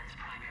Vineland's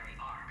primary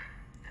arc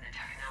and the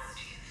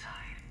technology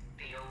inside,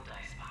 the old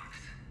icebox.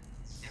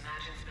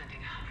 Imagine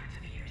spending hundreds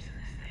of years in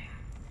this thing.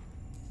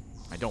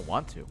 I don't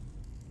want to.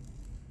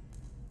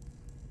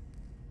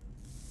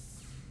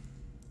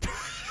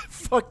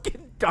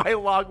 Fucking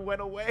dialogue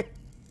went away.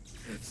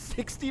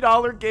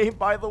 $60 game,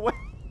 by the way.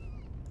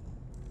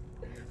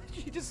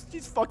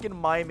 She's fucking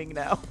miming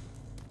now.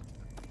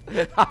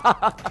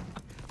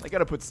 I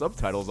gotta put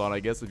subtitles on,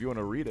 I guess, if you want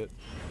to read it.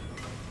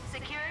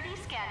 Security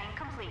scanning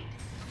complete.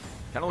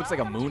 Kind of looks like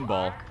a moon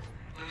ball.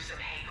 Lose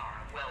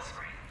Hagar of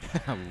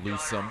Wellspring.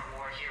 Lose him.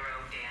 War hero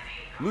Dan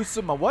Hagar. Lose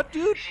him a what,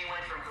 dude? She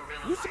went from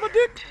guerrilla Lose him a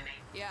fighter dick? to me.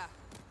 Yeah,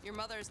 your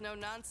mother is no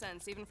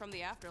nonsense, even from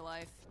the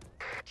afterlife.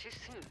 Too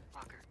soon,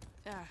 Walker.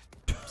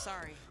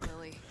 Sorry,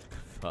 Lily.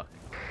 Fuck.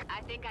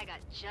 I think I got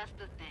just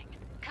the thing.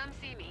 Come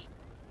see me.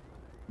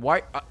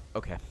 Why?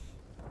 Okay.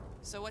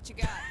 So what you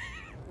got?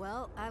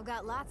 Well, I've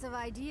got lots of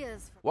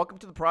ideas. Welcome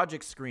to the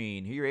project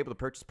screen. Here you're able to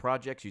purchase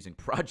projects using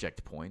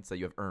project points that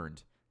you have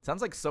earned.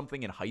 Sounds like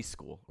something in high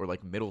school or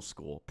like middle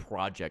school.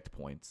 Project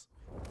points.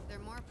 There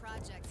are more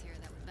projects here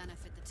that would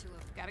benefit the two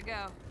of us. Gotta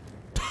go.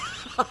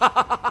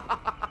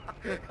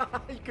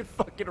 You could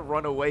fucking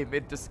run away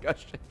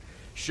mid-discussion.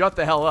 Shut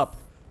the hell up.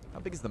 How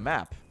big is the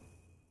map?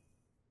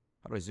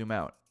 How do I zoom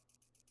out?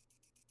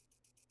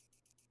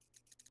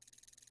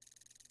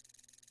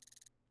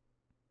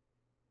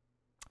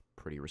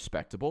 Pretty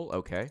respectable.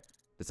 Okay.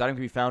 This item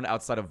can be found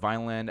outside of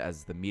Vineland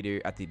as the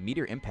meteor at the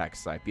meteor impact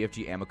site.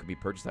 BFG ammo can be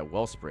purchased at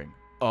Wellspring.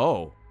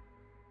 Oh.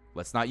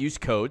 Let's not use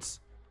codes.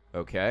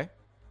 Okay.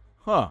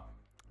 Huh.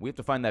 We have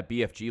to find that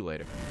BFG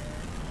later.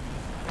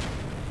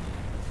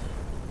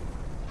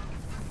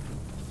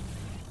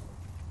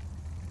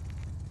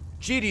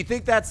 Gee, do you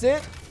think that's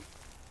it?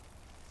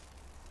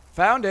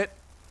 Found it.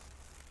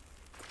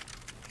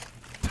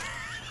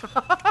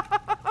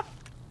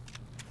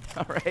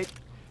 All right.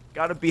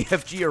 Got a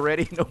BFG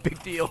already. No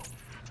big deal.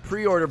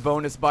 Pre-order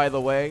bonus, by the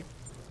way.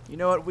 You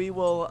know what? We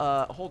will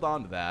hold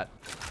on to that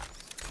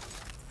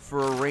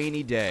for a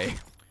rainy day.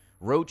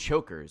 Row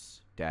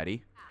chokers,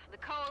 Daddy.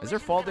 Is there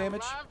fall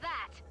damage?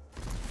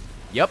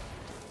 Yep.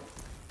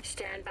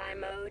 Standby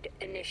mode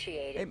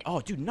initiated. Hey, oh,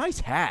 dude, nice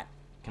hat.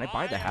 Can I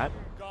buy the hat?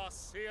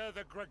 Garcia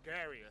the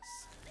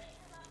Gregarious.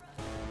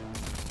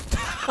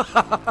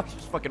 She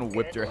just fucking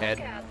whipped her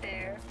head.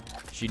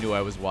 She knew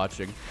I was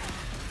watching.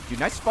 Dude,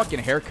 nice fucking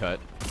haircut.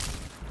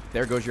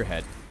 There goes your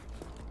head.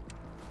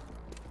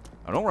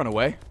 Oh, don't run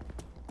away.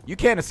 You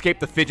can't escape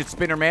the fidget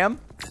spinner, ma'am.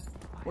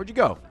 Where'd you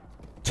go?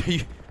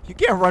 you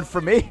can't run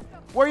from me.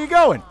 Where are you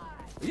going?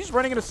 Are you just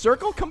running in a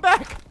circle? Come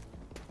back.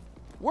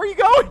 Where are you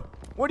going?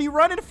 What are you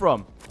running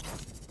from?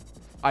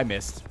 I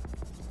missed.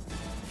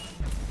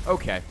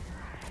 Okay.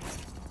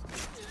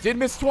 Did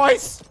miss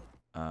twice.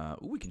 Ooh,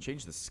 we can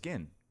change the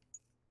skin.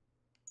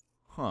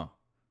 Huh.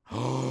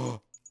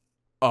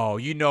 Oh,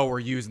 you know we're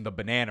using the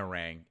banana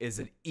ring. Is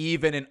it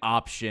even an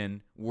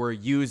option? We're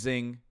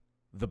using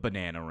the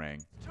banana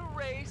ring. To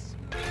race,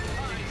 I say,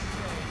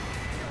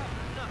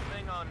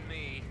 nothing on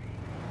me.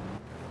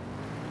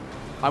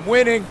 I'm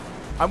winning.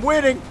 I'm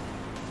winning.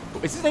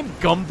 Is his name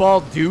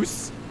Gumball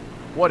Deuce?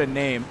 What a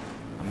name.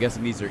 I'm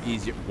guessing these are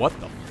easier. What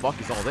the fuck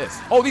is all this?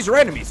 Oh, these are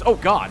enemies. Oh,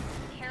 God.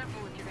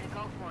 Careful if you're gonna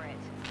go for it.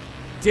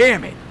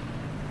 Damn it.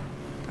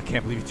 I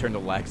can't believe you turned the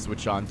lag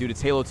switch on. Dude,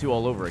 it's Halo 2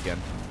 all over again.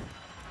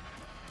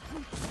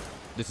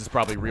 This is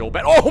probably real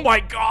bad. Oh, my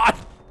God.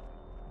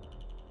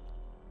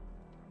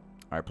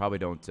 All right, probably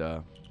don't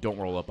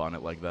roll up on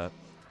it like that.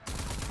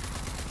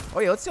 Oh,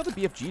 yeah, let's see how the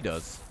BFG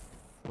does.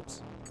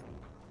 Whoops.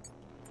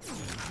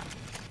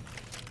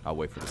 I'll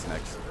wait for this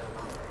next.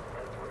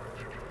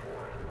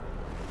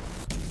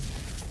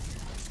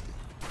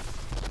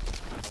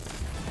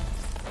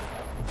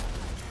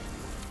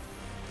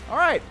 All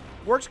right,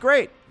 works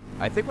great.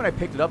 I think when I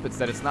picked it up, it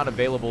said it's not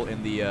available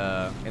in the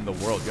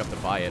world. You have to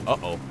buy it.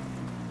 Uh-oh.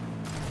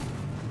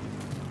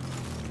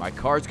 My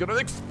car's gonna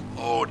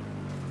explode.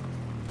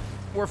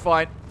 We're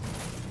fine.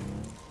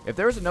 If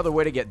there was another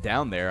way to get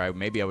down there,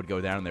 maybe I would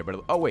go down there.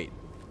 But oh wait,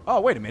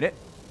 a minute.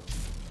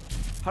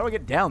 How do I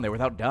get down there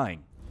without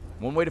dying?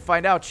 One way to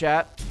find out,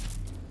 chat.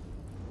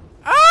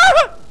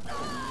 Ah!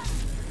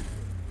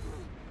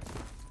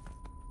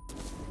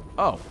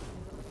 Oh.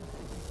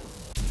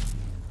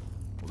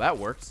 Well, that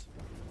works.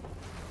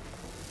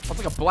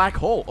 Sounds like a black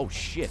hole. Oh,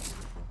 shit.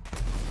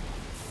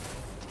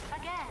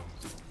 Again.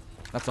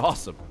 That's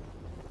awesome.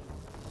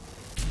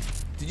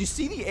 Did you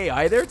see the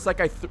AI there? It's like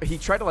he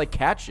tried to, like,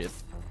 catch it.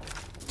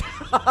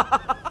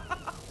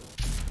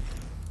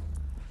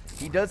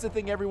 He does the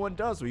thing everyone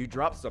does where you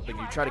drop something,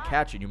 you try to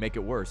catch it, and you make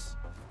it worse.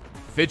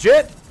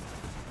 Fidget?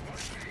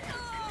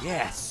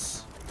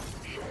 Yes.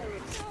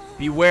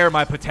 Beware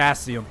my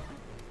potassium.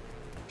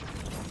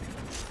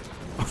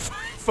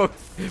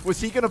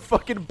 Was he gonna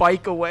fucking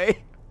bike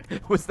away?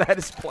 Was that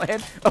his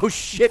plan? Oh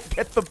shit,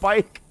 get the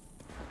bike.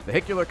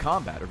 Vehicular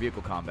combat or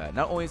vehicle combat.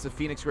 Not only is the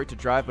Phoenix great to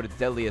drive, but it's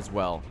deadly as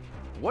well.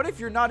 What if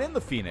you're not in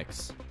the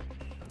Phoenix?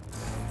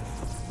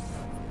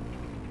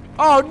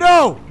 Oh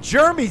no!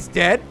 Jeremy's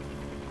dead.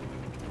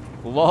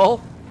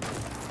 Lol.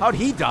 How'd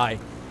he die?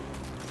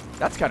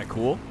 That's kind of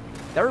cool.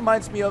 That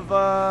reminds me of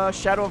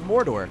Shadow of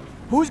Mordor.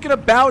 Who's gonna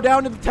bow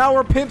down to the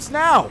Tower of Pimps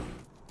now?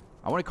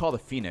 I want to call the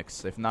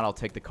Phoenix. If not, I'll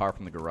take the car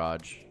from the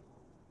garage.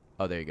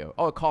 Oh, there you go.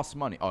 Oh, it costs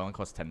money. Oh, it only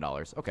costs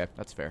 $10. Okay,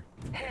 that's fair.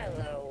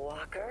 Hello,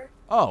 Walker.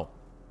 Oh.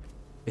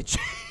 It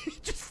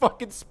just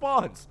fucking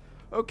spawns.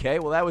 Okay,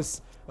 well, that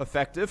was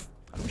effective.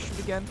 How do we shoot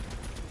again?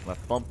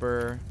 Left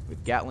bumper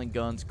with Gatling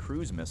guns,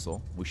 cruise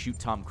missile. We shoot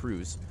Tom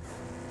Cruise.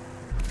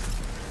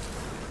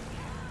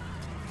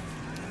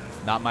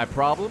 Not my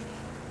problem.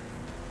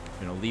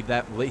 You know, leave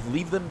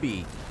them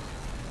be.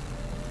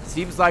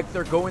 Seems like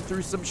they're going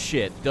through some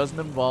shit. Doesn't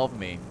involve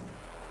me.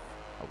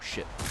 Oh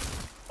shit.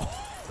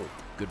 Oh,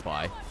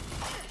 goodbye.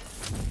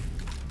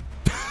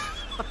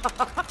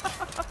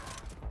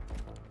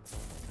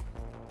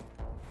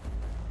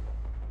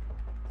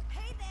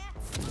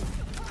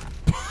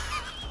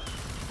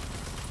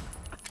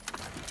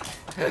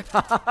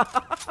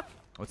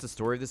 What's the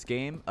story of this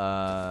game?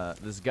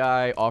 This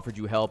guy offered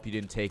you help, you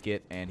didn't take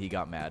it, and he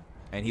got mad.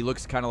 And he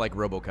looks kind of like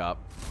RoboCop.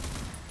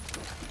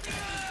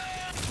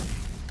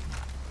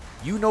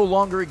 You no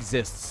longer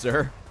exist,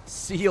 sir.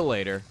 See you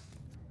later.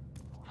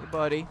 Hey,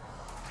 buddy.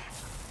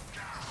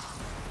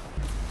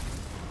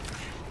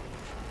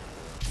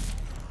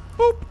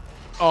 Boop.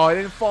 Oh, I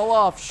didn't fall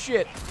off.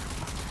 Shit.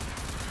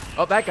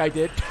 Oh, that guy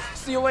did.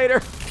 See you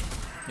later.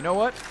 You know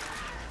what?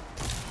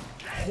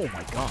 Oh,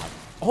 my God.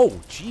 Oh,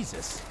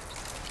 Jesus.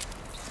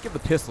 Let's give the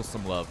pistol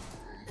some love.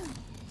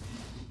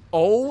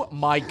 Oh,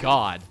 my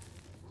God.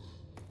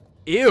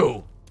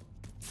 Ew.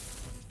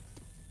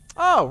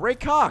 Oh, Ray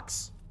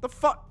Cox. The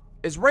fuck?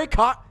 Is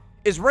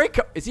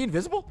he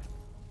invisible?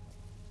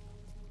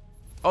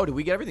 Oh, did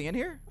we get everything in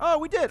here? Oh,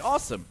 we did.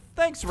 Awesome.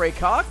 Thanks, Ray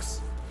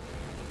Cox.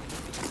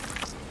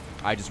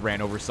 I just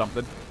ran over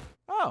something.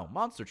 Oh,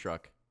 monster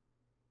truck.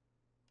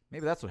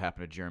 Maybe that's what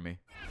happened to Jeremy.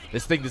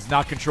 This thing does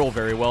not control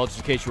very well, just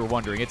in case you were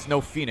wondering. It's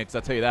no Phoenix,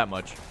 I'll tell you that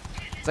much.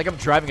 It's like I'm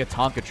driving a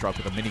Tonka truck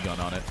with a minigun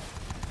on it.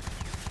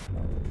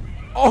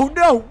 Oh,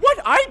 no. What?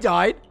 I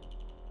died?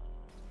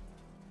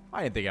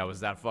 I didn't think I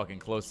was that fucking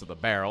close to the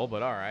barrel,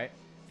 but all right.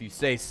 If you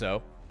say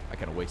so. I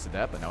kind of wasted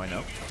that, but now I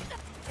know.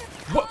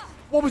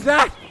 What was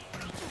that?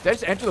 Did I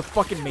just enter the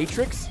fucking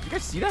Matrix? You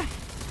guys see that?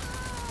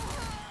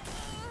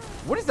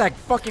 What is that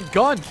fucking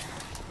gun?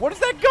 What is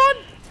that gun?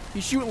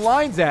 He's shooting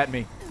lines at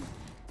me.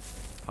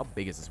 How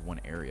big is this one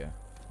area?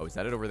 Oh, is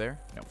that it over there?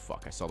 No,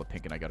 fuck. I saw the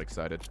pink and I got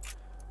excited.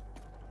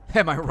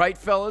 Am I right,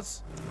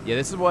 fellas? Yeah,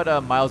 this is what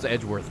Miles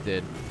Edgeworth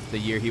did the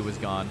year he was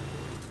gone.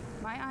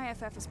 My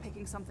IFF is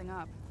picking something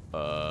up.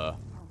 A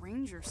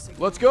ranger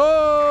signal. Let's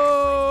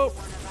go!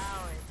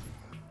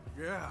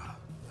 Yeah.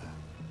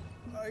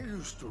 I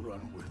used to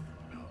run with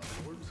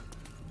Narvaez.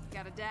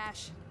 Got a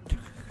dash.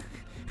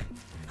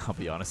 I'll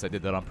be honest, I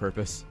did that on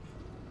purpose.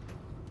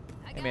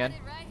 Hey, man.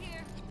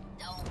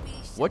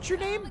 What's your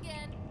name?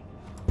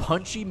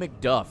 Punchy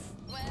McDuff.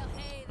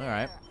 All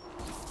right.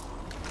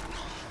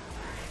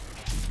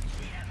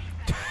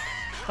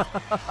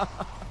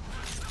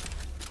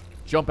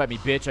 Jump at me,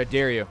 bitch. I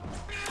dare you.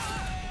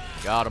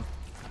 Got him.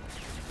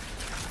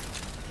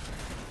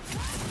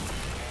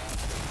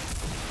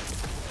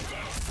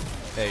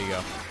 There you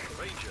go.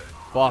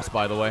 Boss,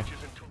 by the way.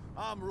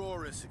 I'm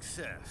Rora's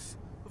Success,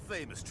 a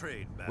famous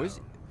trade battle. What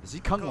is he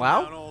Kung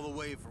Lao? All the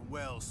way from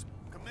Wells.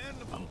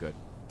 I'm good.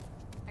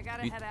 I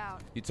gotta head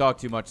out. You talk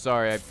too much.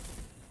 Sorry,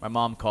 my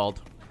mom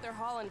called. They're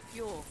hauling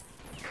fuel.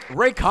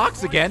 Ray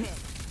Cox again?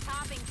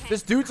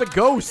 This dude's a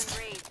ghost.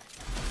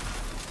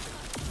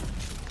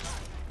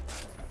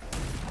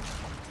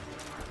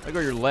 There go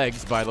your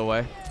legs, by the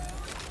way.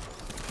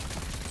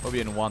 Hope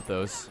you didn't want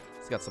those.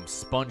 It's got some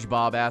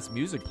SpongeBob-ass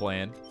music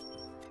playing.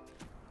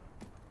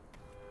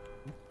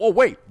 Oh,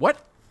 wait.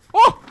 What?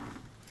 Oh!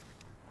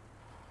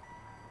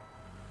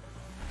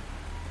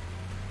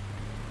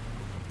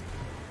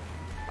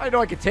 I didn't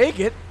know I could take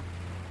it.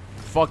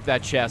 Fuck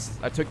that chest.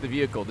 I took the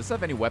vehicle. Does it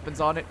have any weapons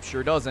on it?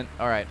 Sure doesn't.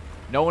 Alright.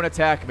 No one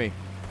attack me.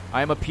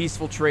 I am a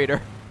peaceful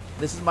trader.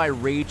 This is my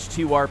Rage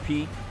 2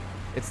 RP.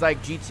 It's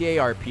like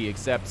GTA RP,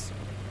 except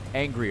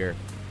angrier.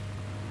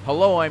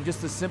 Hello, I'm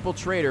just a simple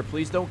trader.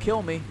 Please don't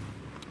kill me.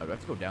 Oh, do I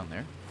have to go down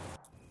there?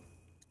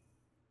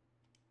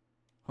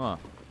 Huh.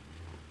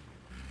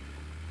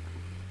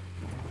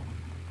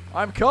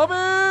 I'm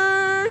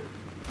coming!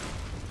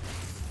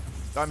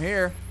 I'm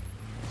here.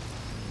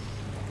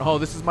 Oh,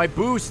 this is my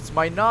boost. It's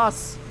my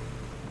NOS.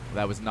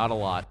 That was not a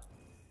lot.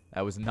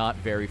 That was not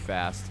very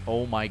fast.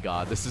 Oh my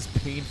god, this is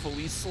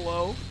painfully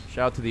slow.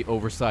 Shout out to the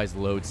oversized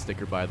load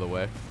sticker, by the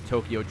way.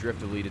 Tokyo Drift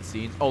deleted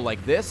scenes. Oh,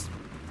 like this?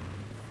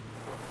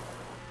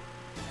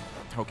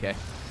 Okay.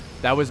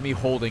 That was me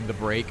holding the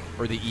brake,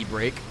 or the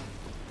E-brake.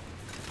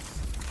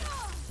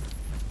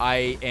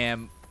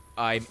 I'm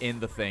in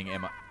the thing,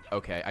 am I?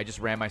 Okay, I just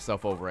ran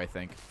myself over, I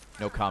think.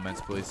 No comments,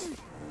 please.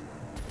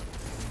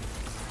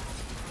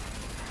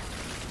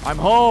 I'm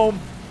home!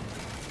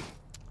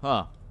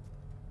 Huh.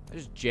 I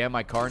just jammed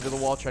my car into the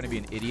wall trying to be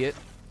an idiot.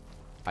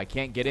 I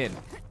can't get in.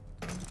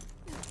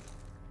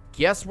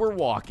 Guess we're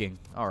walking.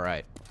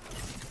 Alright.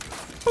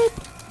 Boop.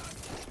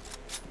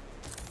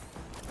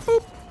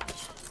 Boop.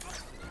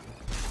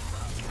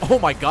 Oh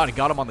my god, I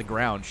got him on the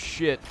ground.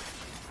 Shit.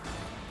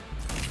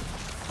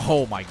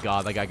 Oh my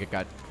god, that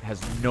guy has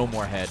no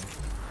more head.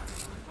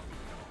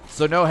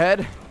 So no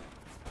head?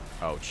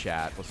 Oh,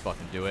 chat. Let's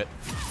fucking do it.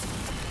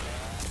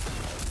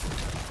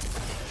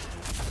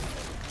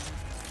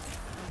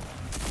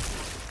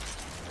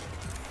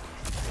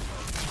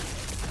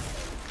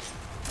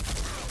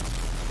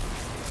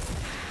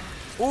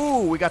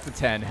 Ooh, we got the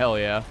 10. Hell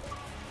yeah.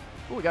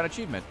 Ooh, we got an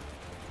achievement.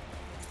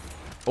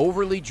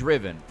 Overly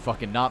driven.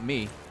 Fucking not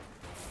me.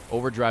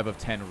 Overdrive of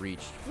 10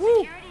 reached.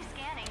 Woo!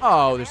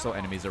 Oh, there's still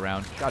enemies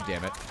around. God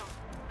damn it.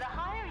 The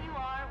higher you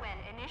are when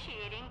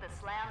initiating the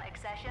slam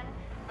accession,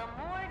 the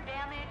more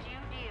damage you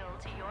deal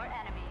to your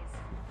enemies.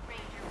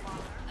 Ranger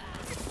Waller.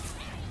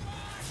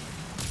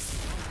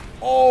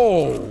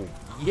 Oh,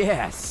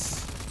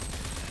 yes.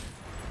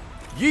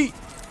 Yeet.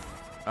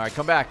 All right,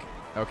 come back.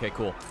 Okay,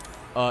 cool.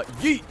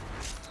 Yeet.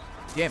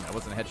 Damn it, that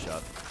wasn't a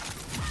headshot.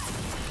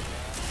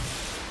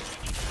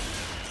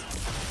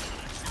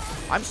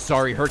 I'm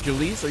sorry,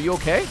 Hercules. Are you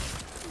okay?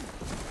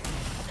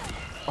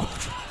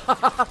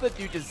 Oh, the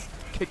dude just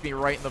kicked me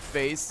right in the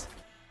face.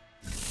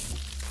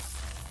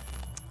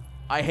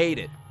 I hate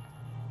it.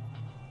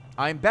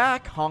 I'm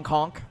back, honk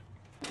honk.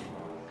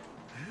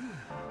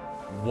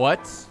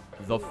 What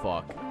the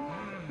fuck?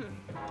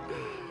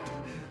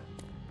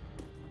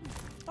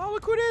 Oh,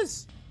 look who it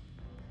is.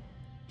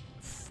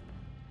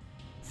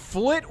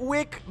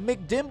 Flitwick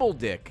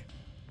McDimbledick.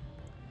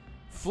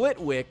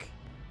 Flitwick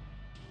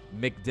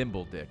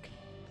McDimbledick.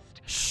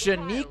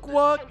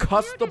 Shaniqua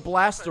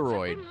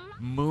Custablasteroid.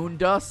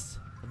 Moondust.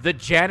 The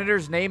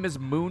janitor's name is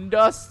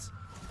Moondust.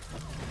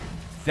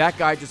 That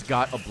guy just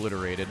got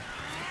obliterated.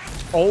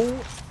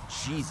 Oh,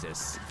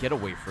 Jesus. Get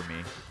away from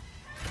me.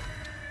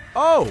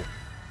 Oh.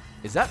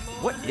 Is that...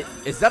 What?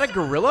 Is that a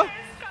gorilla?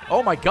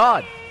 Oh, my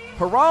God.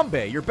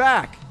 Harambe, you're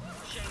back.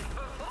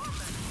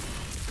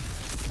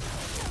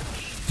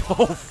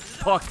 Oh,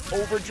 fuck.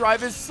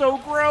 Overdrive is so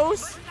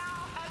gross.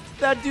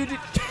 That dude...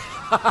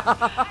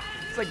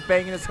 It's like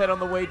banging his head on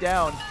the way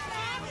down.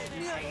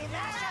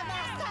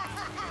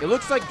 It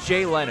looks like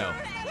Jay Leno.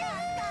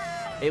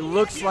 It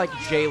looks like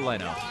Jay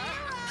Leno.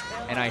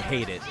 And I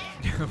hate it.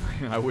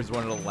 I always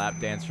wanted a lap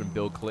dance from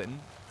Bill Clinton.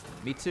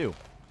 Me too.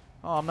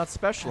 Oh, I'm not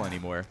special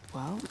anymore.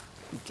 Well,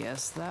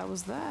 guess that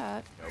was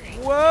that.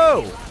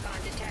 Whoa!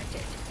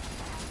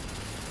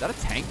 Is that a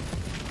tank?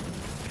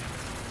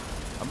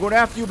 I'm going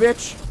after you,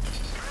 bitch.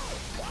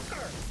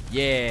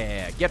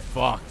 Yeah, get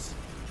fucked.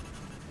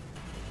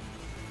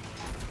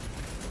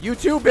 You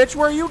too, bitch.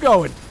 Where are you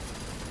going?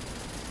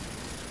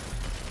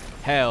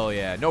 Hell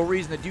yeah. No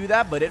reason to do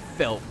that, but it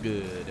felt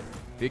good.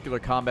 Vehicular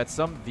combat.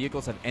 Some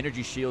vehicles have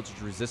energy shields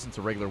which are resistant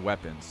to regular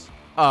weapons.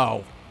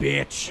 Oh,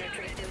 bitch.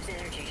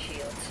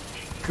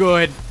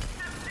 Good.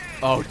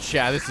 Oh,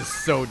 Chad, this is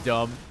so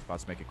dumb. About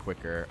to make it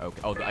quicker.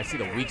 Okay. Oh, I see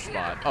the weak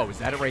spot. Oh, is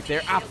that it right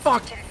there? Ah,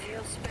 fuck.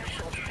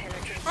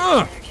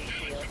 Oh,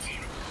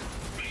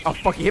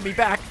 fuck. He hit me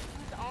back.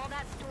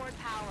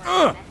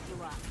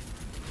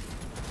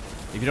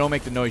 If you don't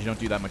make the noise, you don't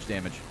do that much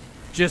damage.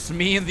 Just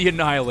me and the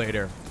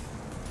Annihilator.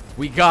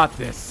 We got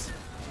this.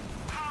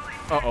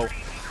 Uh-oh.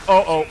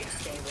 Uh-oh.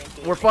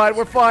 We're fine.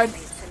 We're fine.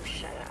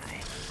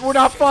 We're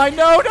not fine.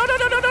 No, no, no,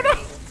 no, no, no, no.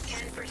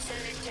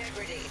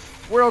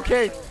 We're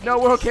okay. No,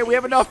 we're okay. We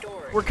have enough.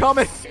 We're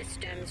coming.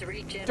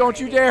 Don't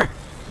you dare.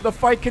 The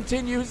fight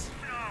continues.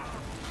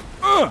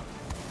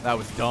 That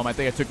was dumb. I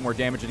think I took more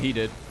damage than he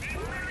did.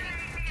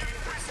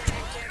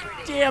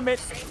 Damn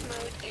it.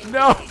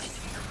 No.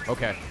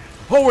 Okay.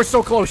 Oh, we're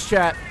so close,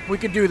 chat. We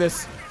can do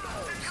this.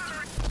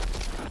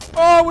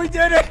 Oh, we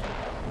did it.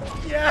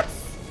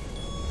 Yes.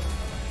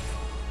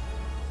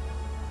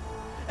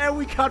 And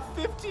we got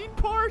 15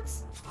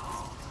 parts.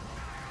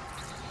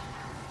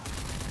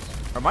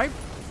 Are my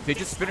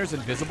fidget spinners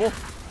invisible?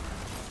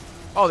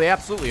 Oh, they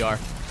absolutely are.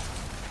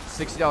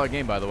 $60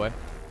 game, by the way.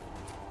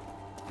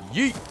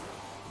 Yeet.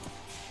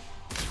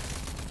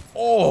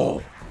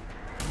 Oh.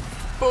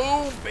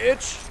 Boom,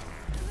 bitch.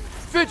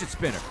 Fidget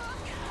spinner.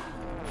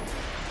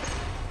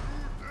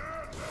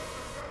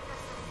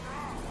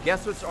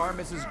 Guess which arm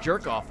is his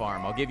jerk-off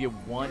arm? I'll give you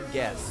one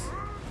guess.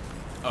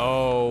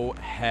 Oh,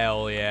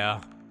 hell yeah.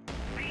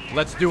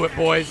 Let's do it,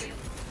 boys.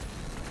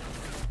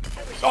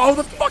 Oh,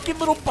 the fucking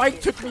little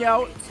bike took me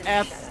out.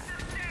 F.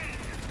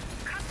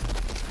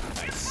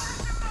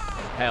 Nice.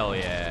 Hell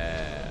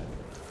yeah.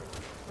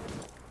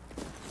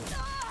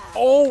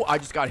 Oh, I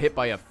just got hit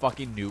by a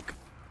fucking nuke.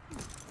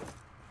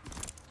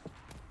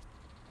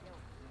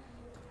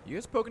 You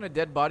guys poking a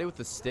dead body with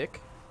a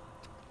stick?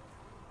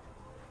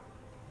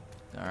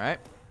 Alright.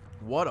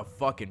 What a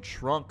fucking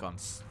trunk on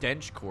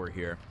Stenchcore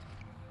here.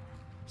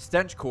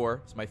 Stenchcore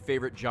is my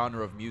favorite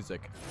genre of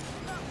music.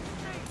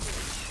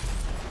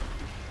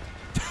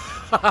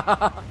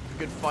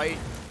 Good fight.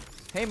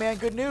 Hey man,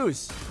 good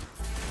news.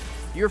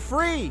 You're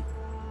free.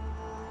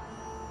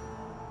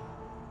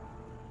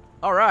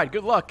 Alright,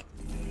 good luck.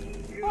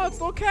 Oh, it's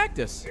a little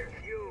cactus. Okay.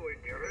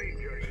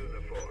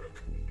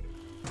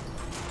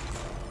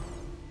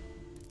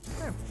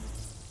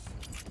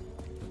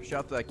 Shout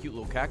out to that cute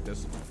little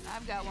cactus.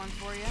 I've got one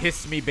for you.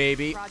 Kiss me,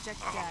 baby. Project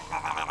Jack.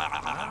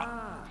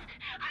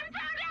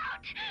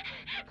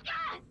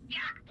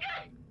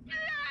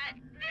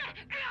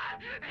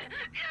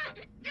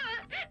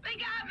 They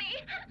got me.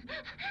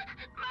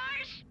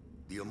 Marsh.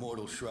 The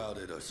immortal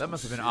shrouded us. That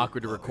must have been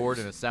awkward to record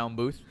in a sound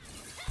booth.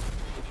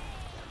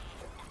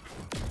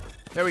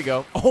 There we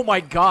go. Oh my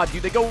god,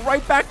 dude, they go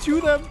right back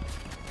to them.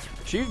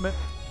 Achievement.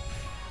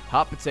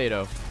 Hot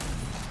potato.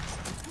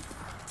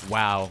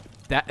 Wow.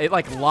 That it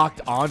like locked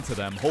onto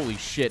them. Holy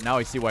shit, now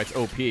I see why it's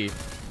OP.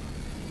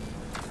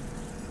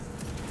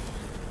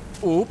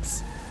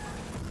 Oops.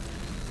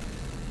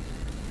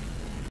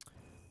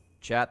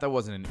 Chat, that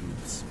wasn't an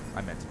oops.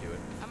 I meant to do it.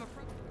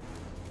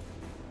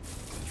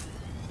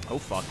 Oh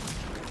fuck.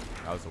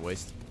 That was a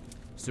waste.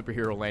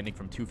 Superhero landing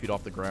from 2 feet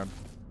off the ground.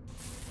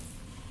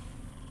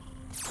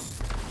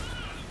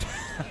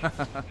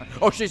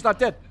 Oh shit, he's not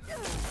dead.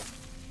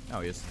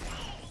 Oh, he is.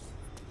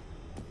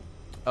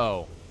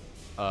 Oh.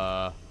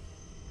 I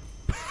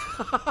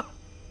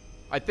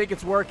think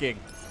it's working.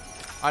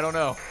 I don't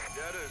know.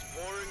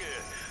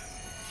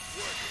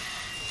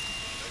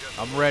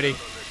 I'm ready.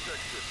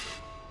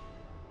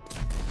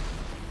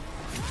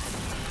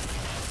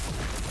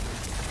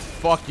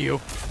 Fuck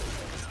you.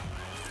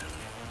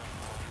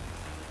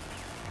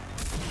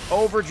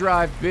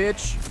 Overdrive,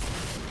 bitch.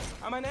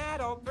 I'm an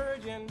adult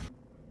virgin.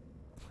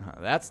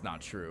 That's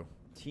not true.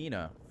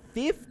 Tina,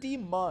 50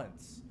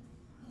 months.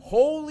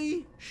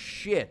 Holy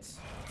shit.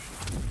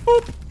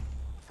 Boop.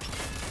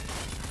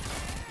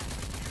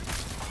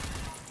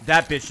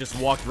 That bitch just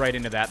walked right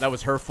into that. That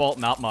was her fault,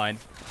 not mine.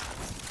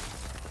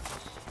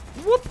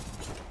 Whoop.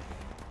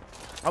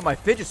 Oh, my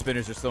fidget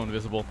spinners are still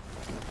invisible.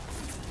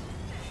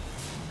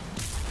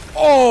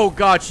 Oh,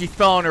 God, she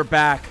fell on her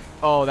back.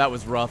 Oh, that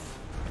was rough.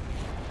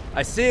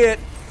 I see it.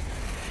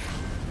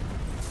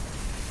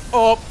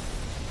 Oh.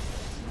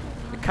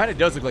 It kind of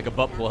does look like a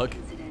butt plug.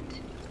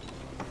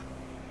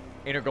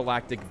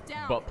 Intergalactic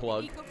butt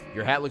plug.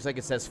 Your hat looks like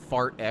it says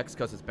fart X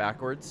because it's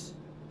backwards.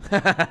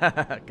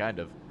 Kind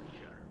of.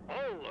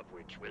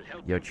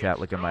 Yo, chat,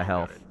 look at my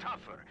health.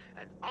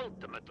 And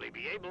ultimately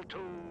be able to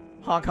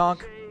Honk,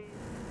 honk.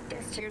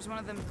 Here's one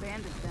of them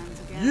bandit dens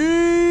again.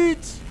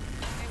 Yeet!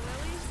 Hey,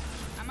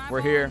 Willie,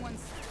 We're here.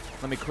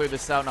 Let me clear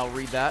this out and I'll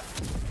read that.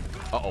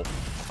 Uh-oh.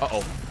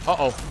 Uh-oh.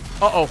 Uh-oh.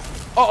 Uh-oh.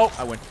 Uh-oh.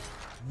 I win.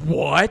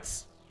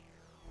 What?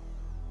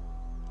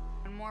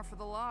 And more for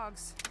the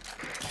logs.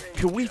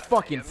 Can we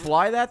fucking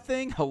fly that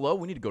thing? Hello?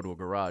 We need to go to a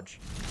garage.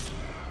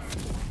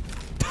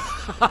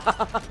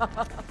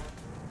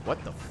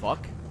 What the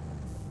fuck?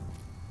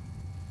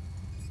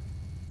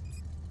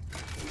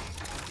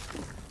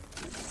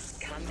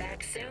 Come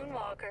back soon,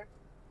 Walker.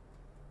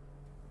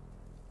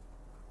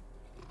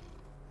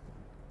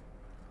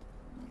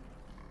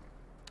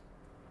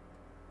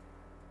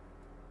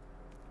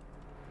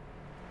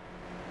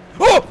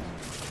 Oh!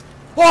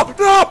 Oh,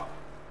 no!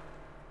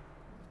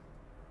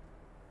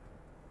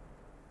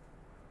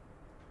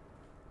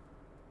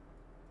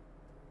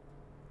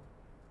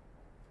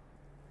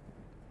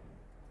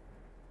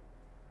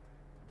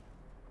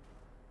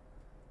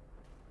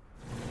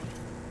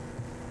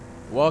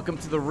 Welcome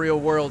to the real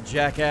world,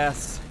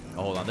 jackass.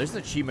 Oh, hold on. There's an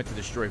achievement to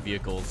destroy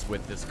vehicles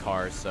with this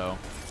car, so.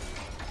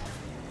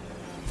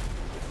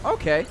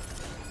 Okay.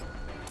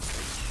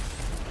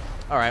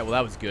 Alright, well,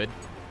 that was good.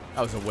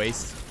 That was a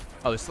waste.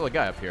 Oh, there's still a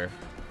guy up here.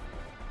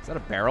 Is that a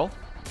barrel?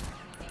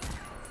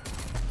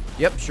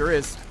 Yep, sure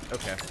is.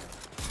 Okay.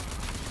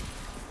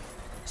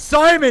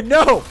 Simon,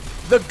 no!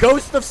 The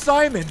ghost of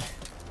Simon!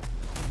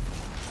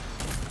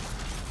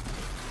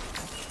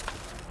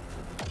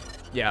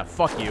 Yeah,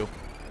 fuck you.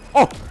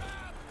 Oh!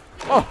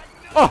 Oh!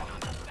 Oh!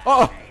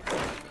 Oh!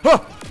 Huh!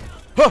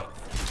 Huh!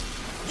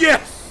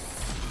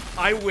 Yes!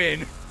 I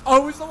win.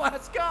 Oh, who's the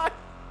last guy?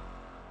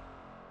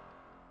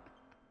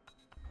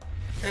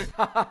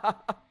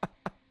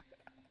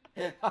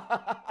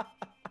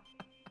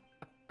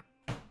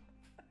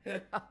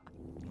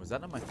 Was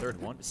that not my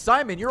third one?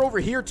 Simon, you're over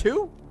here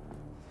too?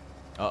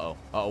 Uh-oh.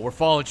 Uh-oh, we're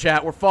falling,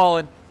 chat. We're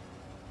falling.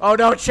 Oh,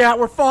 no, chat.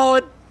 We're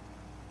falling.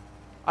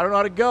 I don't know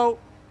how to go.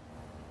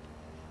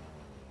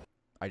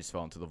 I just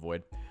fell into the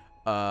void.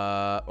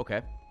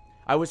 Okay.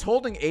 I was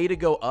holding A to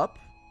go up,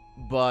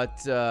 but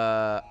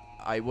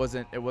it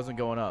wasn't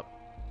going up.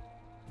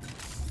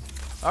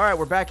 All right,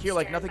 we're back here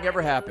like nothing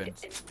ever happened.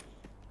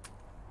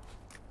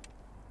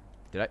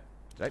 Did I?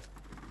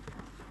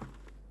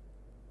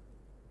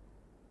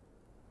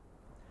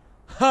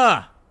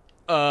 Huh.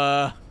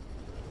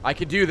 I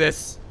can do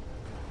this.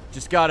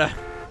 Just gotta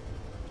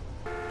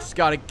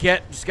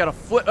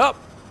flip up.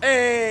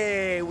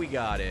 Hey, we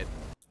got it.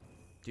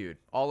 Dude,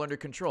 all under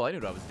control. I knew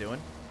what I was doing.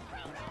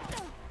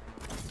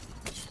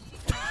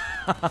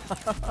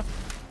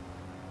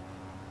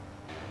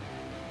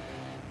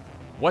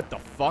 What the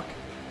fuck?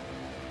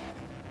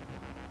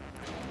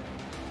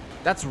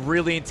 That's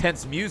really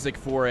intense music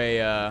for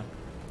a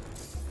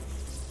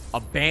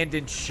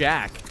abandoned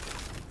shack.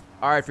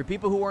 Alright, for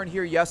people who weren't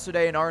here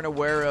yesterday and aren't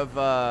aware of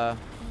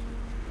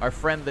our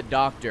friend the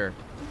doctor,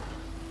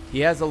 he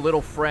has a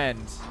little friend.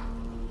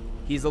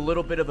 He's a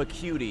little bit of a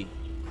cutie.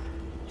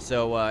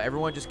 So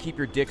everyone just keep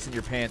your dicks in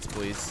your pants,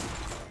 please.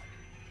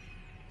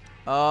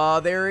 Oh,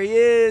 there he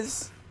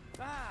is.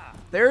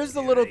 There's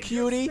the little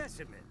cutie.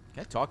 Can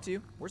I talk to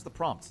you? Where's the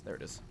prompt? There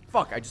it is.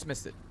 Fuck, I just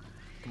missed it.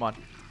 Come on.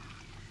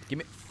 Give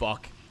me...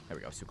 Fuck. There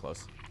we go. It's too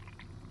close.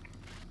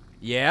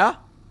 Yeah?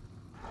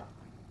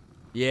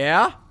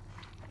 Yeah?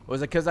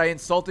 Was it because I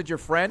insulted your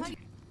friend?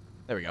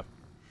 There we go.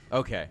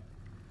 Okay.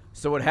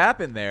 So what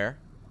happened there,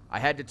 I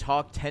had to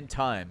talk 10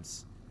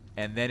 times,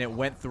 and then it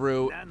went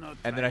through,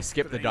 and then I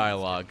skipped the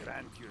dialogue.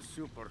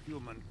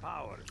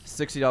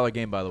 $60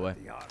 game, by the way.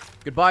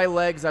 Goodbye,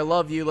 legs. I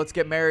love you. Let's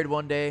get married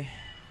one day.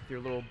 Your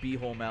little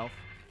beehole mouth.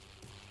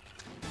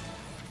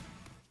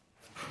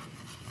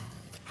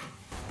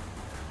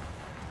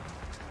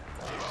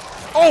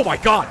 Oh my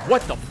god,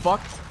 what the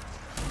fuck?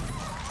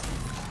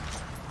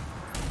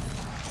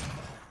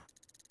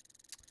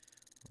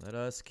 Let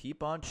us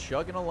keep on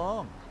chugging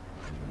along.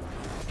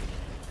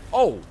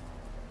 Oh!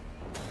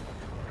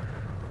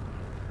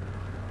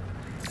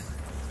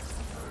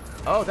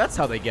 Oh, that's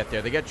how they get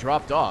there. They get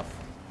dropped off.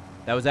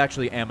 That was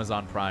actually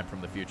Amazon Prime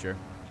from the future.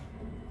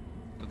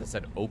 I thought that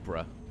said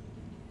Oprah.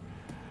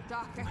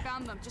 Doc, I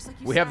found them, just like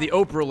you We have the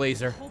Oprah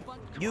laser.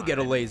 You get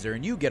a laser,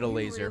 and you get a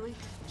laser.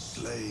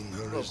 Slaying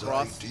her as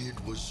I did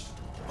was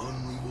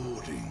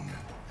unrewarding.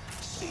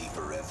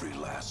 Savor every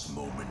last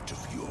moment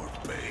of your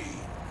pain.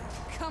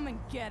 Come and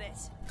get it.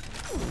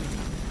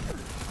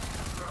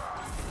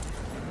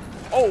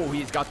 Oh,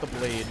 he's got the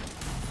blade.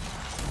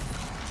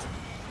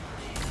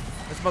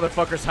 This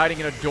motherfucker's hiding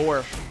in a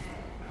door.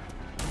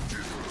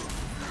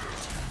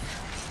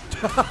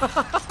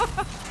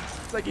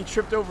 It's like he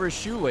tripped over his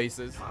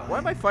shoelaces. Why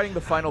am I fighting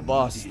the final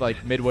boss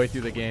like midway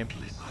through the game?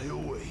 I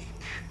awake,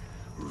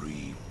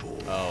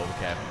 reborn. Oh,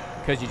 okay.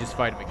 Because you just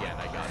fight him again.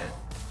 I got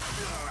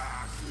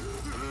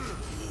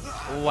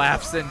it.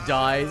 Laughs and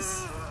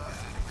dies.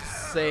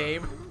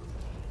 Same.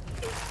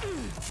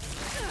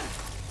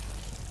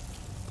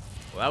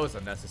 Well, that was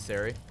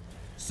unnecessary.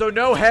 So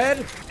no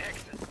head?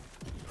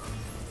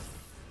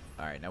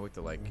 Alright, now we have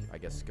to, like, I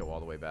guess go all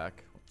the way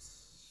back.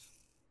 Oops.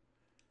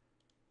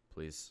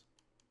 Please.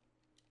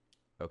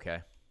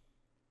 Okay.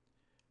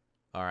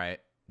 Alright.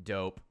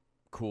 Dope.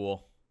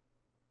 Cool.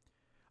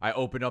 I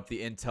opened up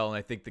the intel and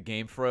I think the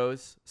game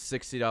froze.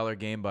 $60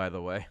 game, by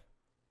the way.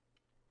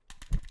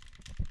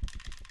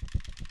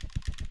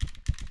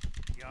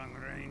 Young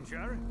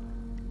Ranger.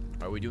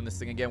 Are we doing this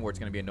thing again where it's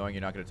going to be annoying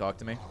you're not going to talk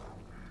to me?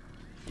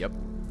 Yep.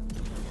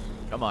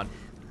 Come on.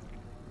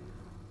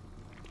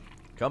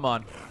 Come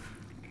on.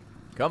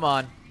 Come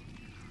on.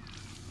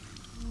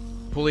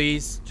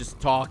 Please, just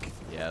talk.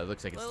 Yeah, it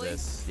looks like it's Lily,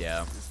 this.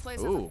 Yeah. This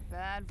place Ooh. has a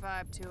bad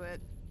vibe to it.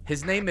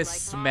 His name is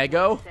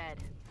Smego?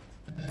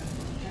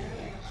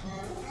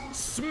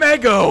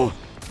 Smego!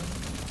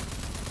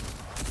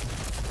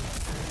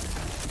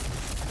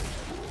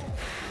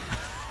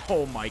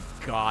 Oh my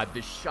god,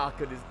 this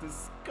shotgun is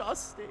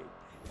disgusting.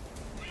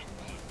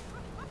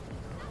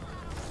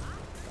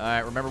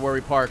 Alright, remember where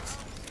we parked.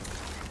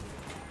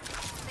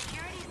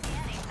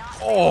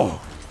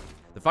 Oh!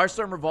 The The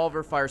Firestorm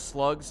revolver fires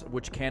slugs,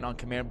 which can, on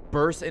command,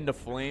 burst into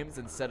flames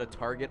and set a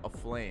target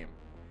aflame.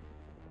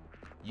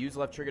 Use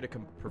left trigger to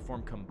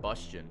perform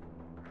combustion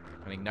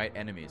and ignite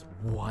enemies.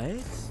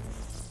 What?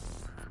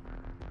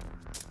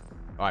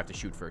 Oh, I have to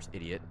shoot first,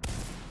 idiot.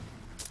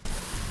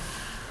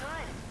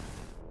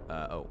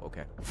 Oh,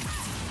 okay.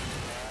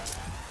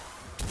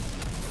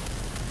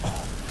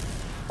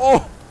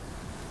 Oh!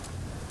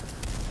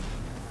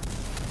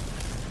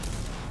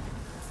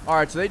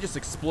 Alright, so they just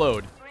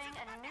explode.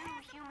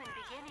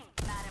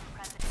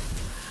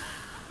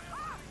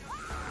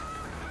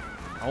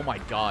 Oh my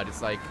god,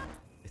 it's like...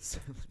 It's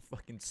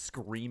fucking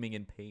screaming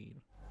in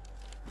pain.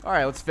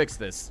 Alright, let's fix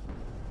this.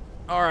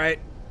 Alright.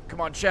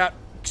 Come on, chat.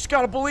 Just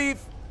gotta believe.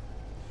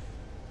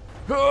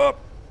 Come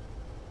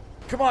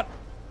on.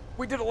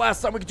 We did it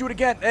last time. We can do it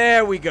again.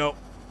 There we go.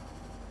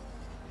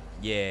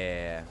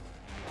 Yeah.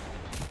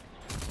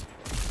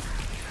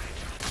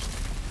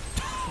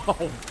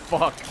 Oh,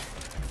 fuck.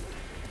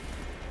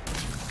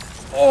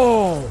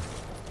 Oh.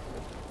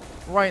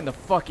 Right in the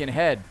fucking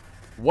head.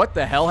 What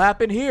the hell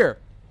happened here?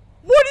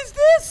 What is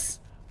this?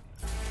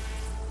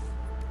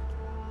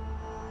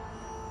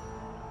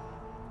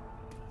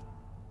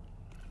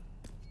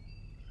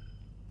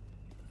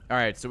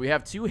 Alright, so we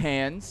have two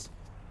hands.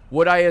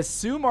 What I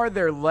assume are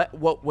their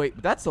what?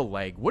 Wait, that's a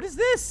leg. What is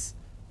this?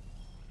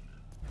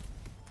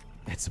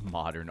 It's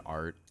modern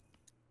art.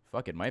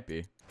 Fuck, it might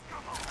be.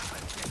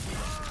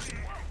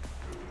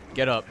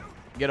 Get up.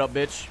 Get up,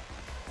 bitch.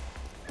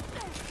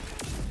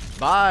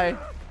 Bye.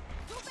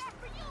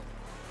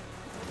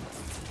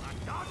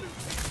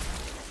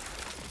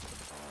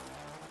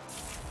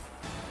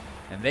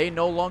 And they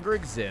no longer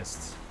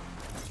exist.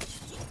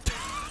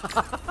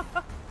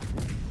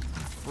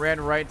 Ran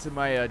right to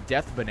my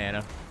death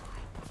banana.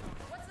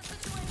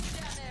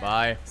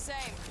 Bye. Same.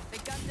 They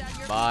gunned down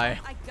your Bye.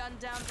 people, I gunned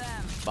down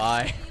them.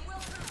 Bye.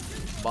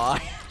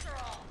 Bye.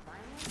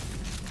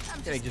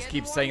 They just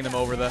keep sending them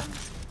over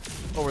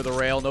the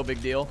rail. No big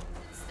deal.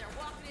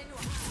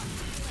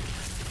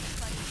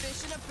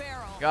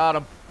 Got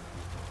him.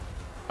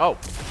 Oh.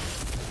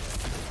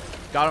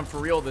 Got him for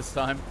real this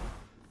time.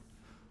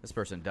 This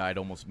person died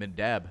almost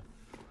mid-dab.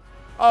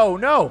 Oh,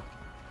 no.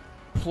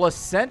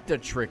 Placenta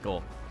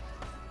trickle.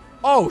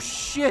 Oh,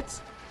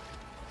 shit.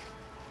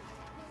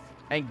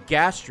 And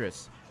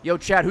gastrus. Yo,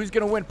 chat, who's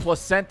going to win,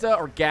 placenta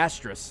or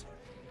gastrus?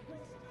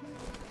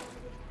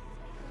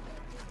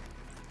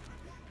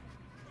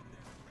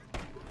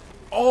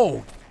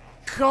 Oh,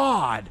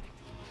 God.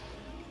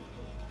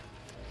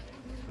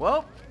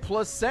 Well,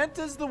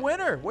 placenta's the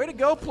winner. Way to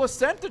go,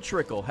 placenta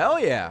trickle. Hell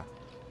yeah.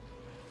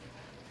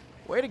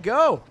 Way to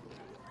go.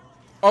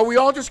 Are we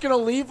all just going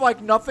to leave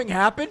like nothing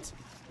happened?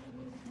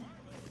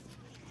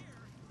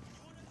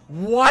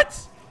 What?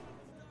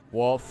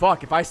 Well,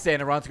 fuck. If I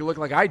stand around, it's going to look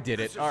like I did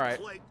it. All right.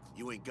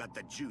 You ain't got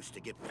the juice to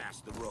get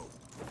past the rope.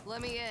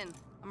 Let me in.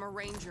 I'm a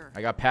ranger.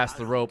 I got past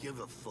the rope. Give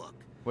a fuck.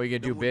 What are you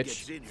going to do,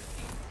 bitch?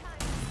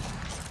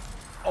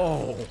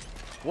 Oh.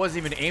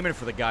 Wasn't even aiming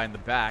for the guy in the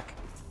back.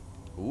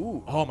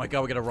 Ooh. Oh, my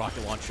God. We got a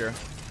rocket launcher.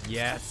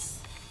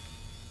 Yes.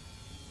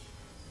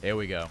 There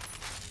we go.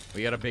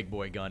 We got a big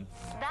boy gun.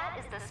 That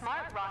is the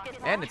smart rocket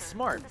launcher. And it's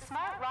smart. The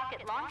smart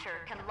rocket launcher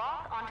can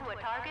lock onto a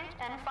target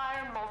and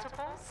fire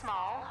multiple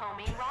small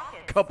homing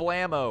rockets. Couple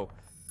ammo.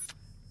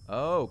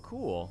 Oh,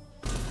 cool.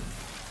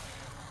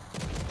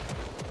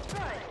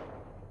 Good.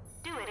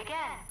 Do it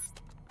again.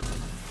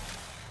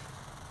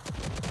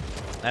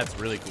 That's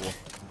really cool.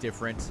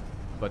 Different,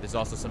 but there's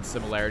also some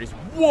similarities.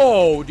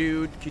 Whoa,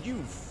 dude. Could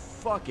you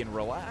fucking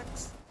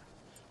relax?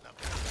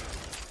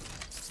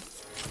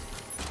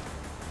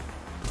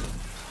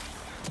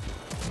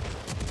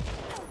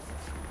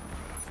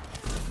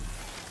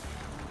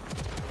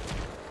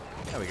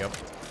 There we go.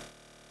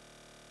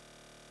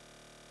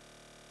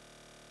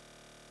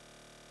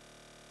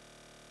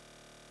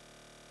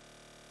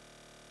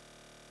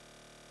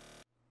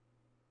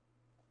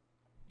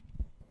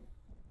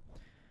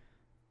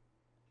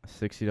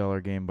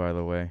 $60 game, by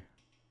the way.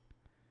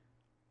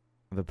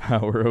 The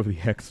power of the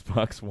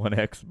Xbox One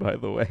X, by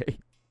the way.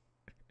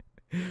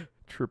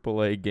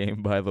 AAA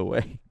game, by the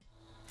way.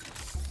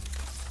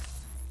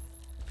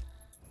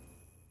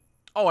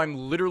 Oh,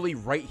 I'm literally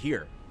right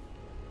here.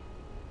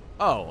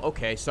 Oh,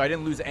 okay, so I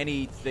didn't lose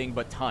anything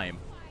but time.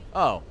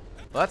 Oh,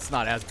 well, that's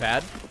not as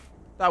bad.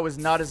 That was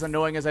not as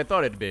annoying as I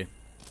thought it'd be.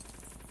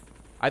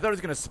 I thought it was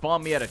going to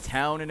spawn me out of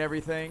town and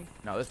everything.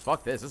 No,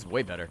 fuck this. This is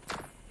way better.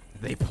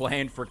 They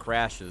planned for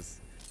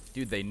crashes.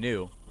 Dude, they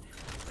knew.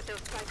 With those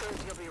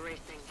psychos you'll be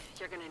racing,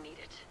 you're going to need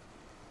it.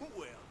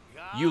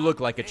 You look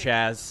like a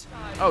Chaz.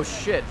 Oh,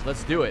 shit.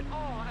 Let's do it.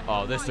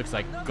 Oh, this looks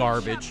like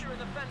garbage.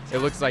 It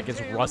looks like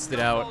it's rusted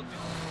out.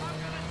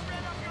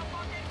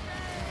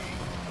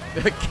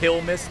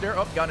 Kill mister.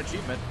 Oh, got an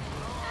achievement.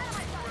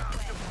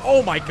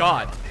 Oh my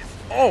god.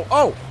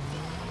 Oh.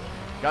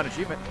 Got an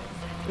achievement.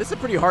 This is a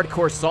pretty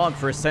hardcore song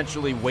for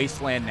essentially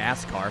Wasteland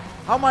NASCAR.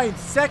 How am I in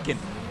second?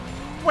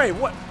 Wait,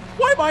 what?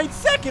 Why am I in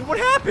second? What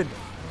happened?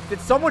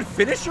 Did someone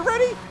finish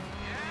already?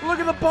 Look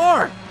at the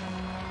bar.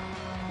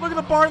 Look at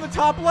the bar in the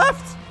top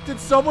left. Did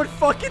someone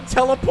fucking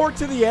teleport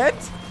to the end?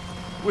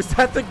 Was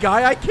that the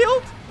guy I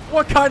killed?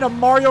 What kind of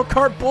Mario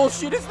Kart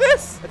bullshit is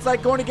this? It's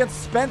like going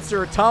against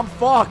Spencer or Tom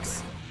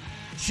Fox.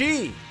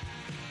 Gee.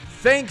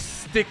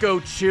 Thanks,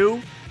 Sticko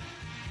Chew.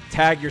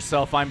 Tag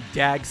yourself, I'm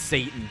Dag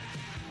Satan.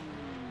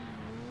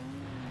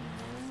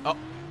 Oh.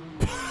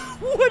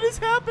 What is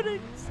happening?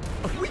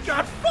 We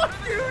got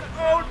fucked, dude.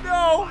 Oh,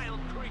 no.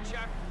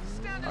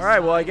 All right,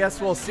 well, I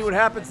guess we'll see what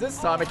happens this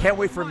time. I can't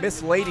wait for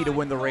Miss Lady to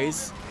win the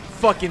race.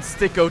 Fucking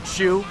Sticko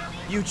Chew.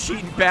 You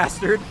cheating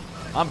bastard.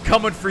 I'm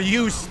coming for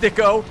you,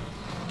 Sticko.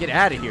 Get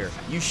out of here.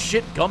 You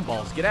shit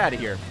gumballs. Get out of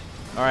here.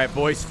 All right,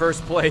 boys,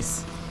 first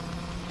place.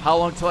 How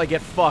long till I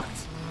get fucked?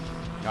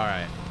 All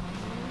right.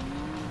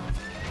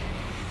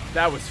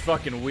 That was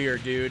fucking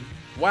weird, dude.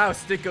 Wow,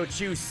 Sticko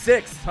Chew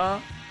 6th, huh?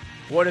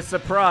 What a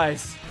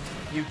surprise.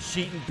 You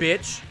cheating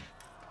bitch.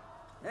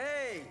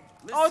 Hey,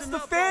 oh, it's the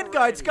fan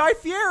guy. It's Guy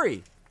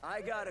Fieri.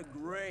 I got a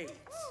great.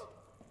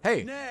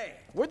 Hey,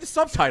 where'd the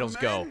subtitles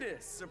go?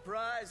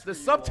 Surprise the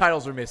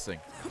subtitles are missing.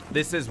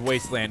 This is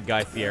Wasteland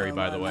Guy Fieri,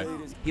 by the way.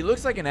 He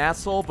looks like an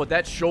asshole, but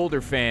that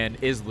shoulder fan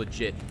is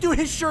legit. Dude,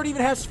 his shirt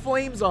even has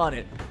flames on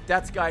it.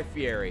 That's Guy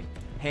Fieri.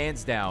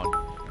 Hands down.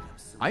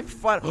 I'm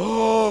fine.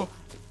 Oh,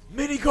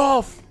 mini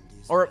golf.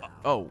 Or,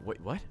 oh,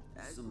 wait, what?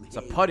 It's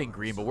a putting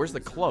green, but where's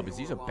the club? Is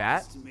he a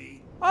bat?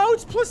 Oh,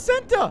 it's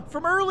Placenta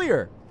from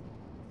earlier.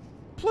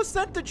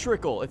 Placenta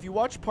Trickle. If you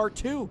watch part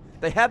 2,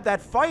 they had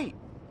that fight.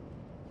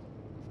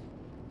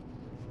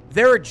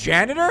 They're a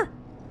janitor?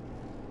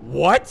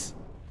 What?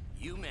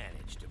 You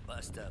managed to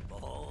bust up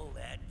all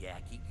that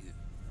gacky goop.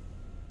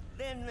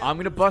 Then I'm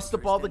gonna bust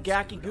up all the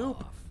gacky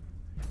goop.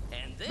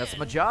 And then that's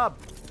my job.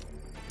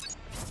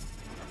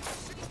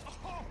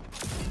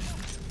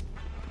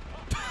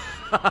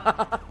 Just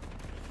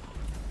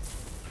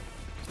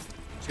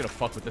gonna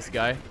fuck with this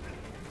guy.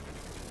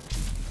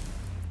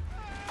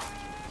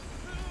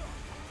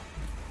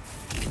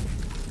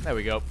 There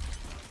we go.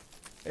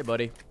 Hey,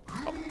 buddy.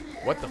 Oh,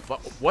 what the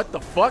fuck? What the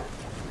fuck?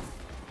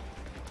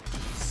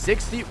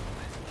 60?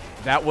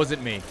 That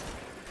wasn't me.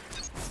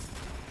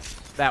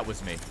 That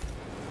was me.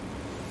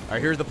 All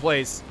right, here's the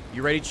place.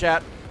 You ready,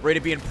 chat? Ready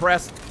to be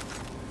impressed?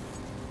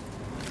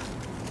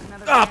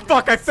 Ah,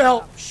 fuck, I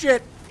fell.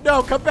 Shit.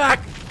 No, come back.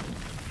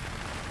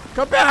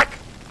 Come back.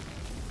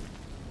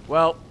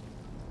 Well.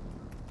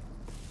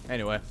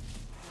 Anyway.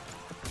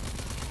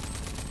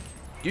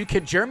 Dude,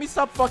 can Jeremy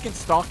stop fucking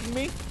stalking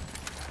me?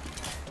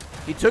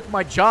 He took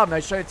my job, and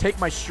he's trying to take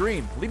my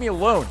stream. Leave me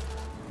alone.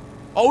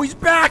 Oh, he's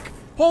back!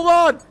 Hold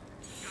on!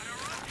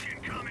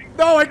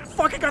 No, I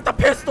fucking got the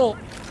pistol!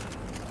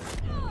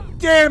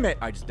 Damn it!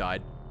 I just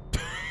died.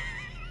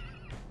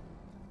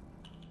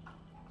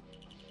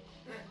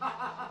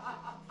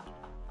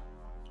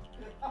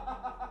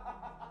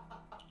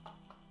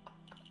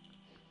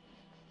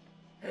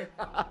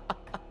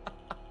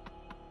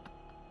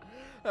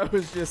 That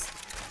was just...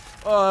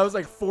 Oh, that was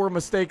like 4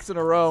 mistakes in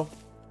a row.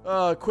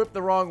 Equip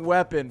the wrong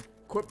weapon.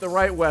 Equip the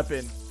right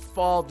weapon.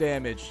 Fall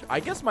damage. I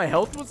guess my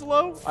health was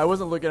low. I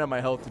wasn't looking at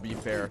my health, to be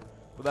fair.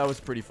 But that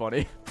was pretty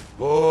funny.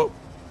 Oh.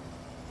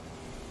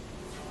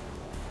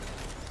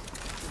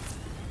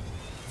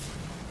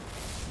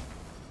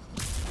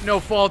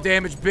 No fall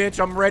damage,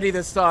 bitch. I'm ready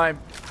this time.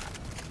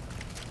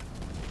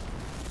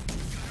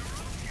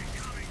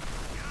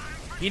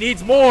 He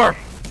needs more.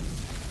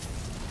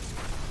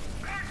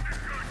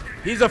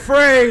 He's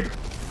afraid.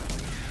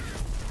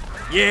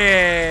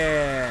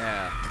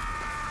 Yeah.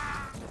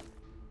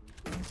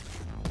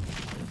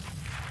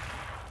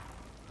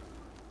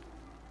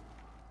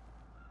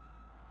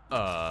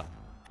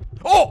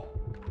 Oh!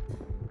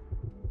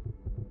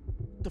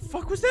 The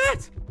fuck was that?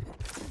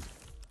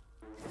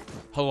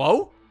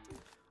 Hello?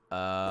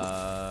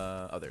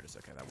 Oh, there it is.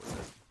 Okay, that was it.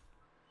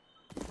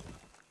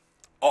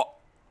 Oh!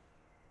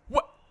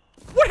 What?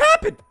 What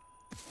happened?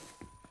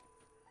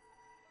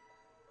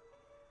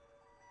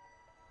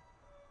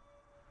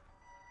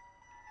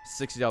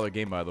 $60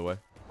 game, by the way.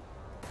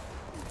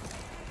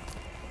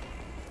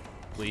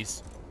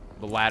 Please.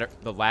 The ladder.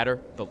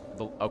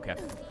 Okay.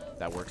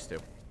 That works too.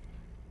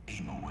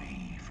 Aim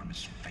away from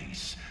his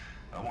face.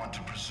 I want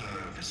to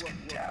preserve his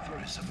cadaver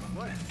as a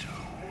memento.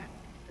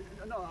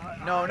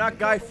 No, not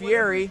Guy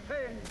Fieri. You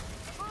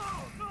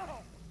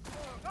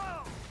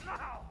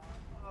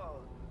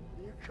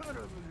could have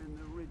been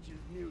the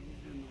richest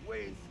mutant in the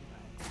wasteland.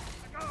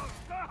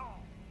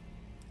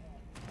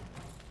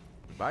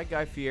 Bye,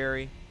 Guy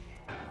Fieri.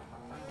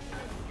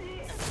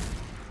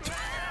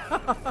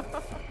 Uh-oh.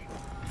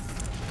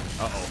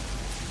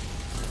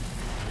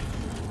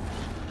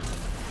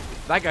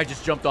 That guy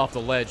just jumped off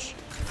the ledge.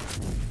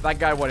 That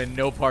guy wanted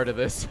no part of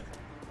this.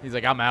 He's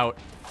like, I'm out.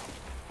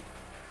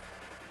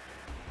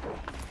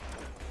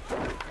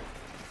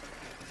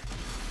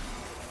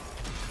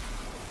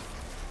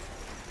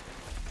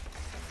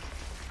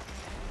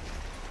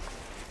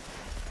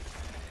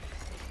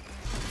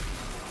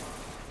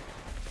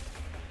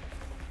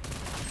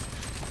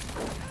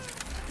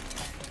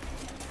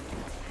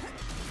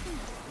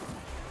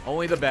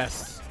 Only the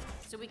best.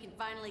 So we can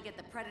finally get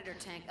the Predator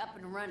tank up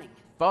and running.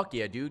 Fuck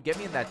yeah, dude. Get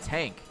me in that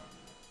tank.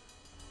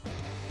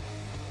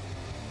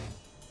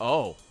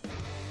 Oh.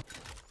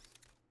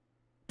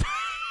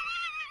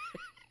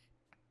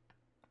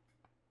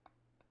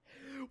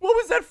 What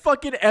was that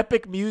fucking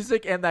epic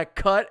music and that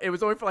cut? It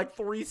was only for like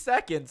 3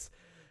 seconds.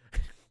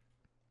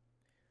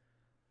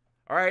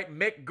 All right,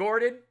 Mick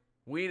Gordon.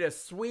 We need a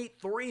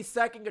sweet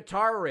 3-second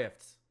guitar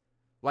riff.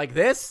 Like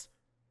this?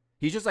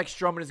 He's just like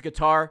strumming his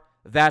guitar.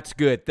 That's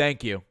good.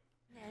 Thank you.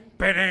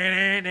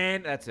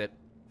 That's it.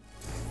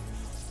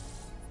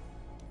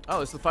 Oh,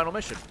 this is the final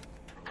mission.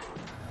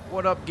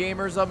 What up,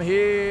 gamers? I'm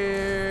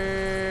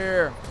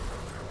here.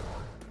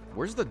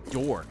 Where's the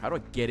door? How do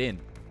I get in?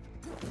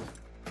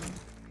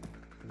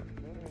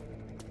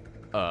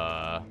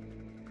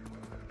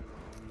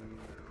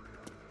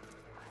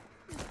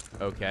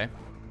 Okay.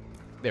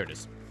 There it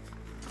is.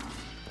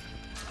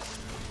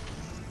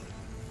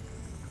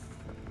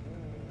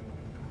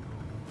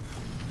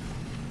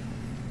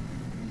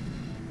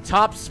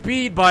 Top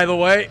speed, by the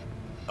way.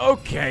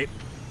 Okay.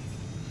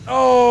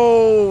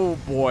 Oh,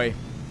 boy.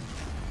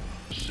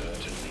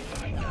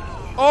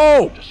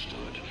 Oh!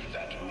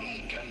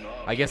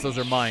 I guess those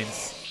are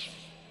mines.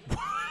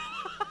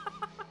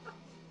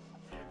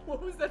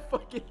 What was that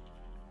fucking...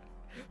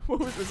 What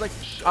was this? Like,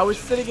 I was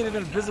sitting in an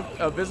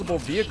invisible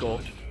vehicle.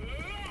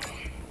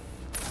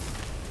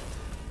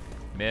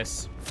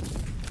 Miss.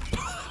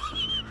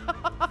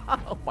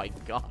 Oh my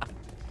god.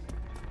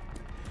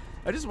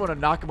 I just want to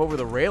knock him over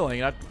the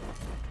railing and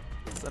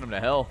send him to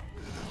hell.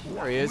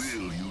 There he is.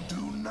 What will you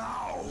do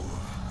now?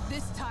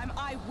 This time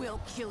I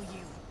will kill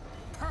you.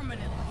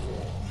 Permanently.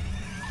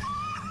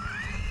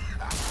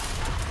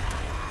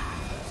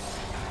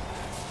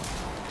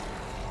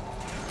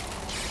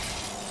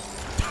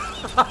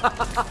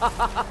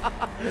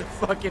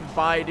 Fucking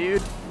bye,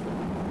 dude.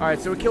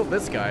 Alright, so we killed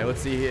this guy.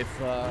 Let's see if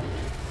we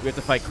have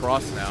to fight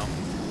Cross now.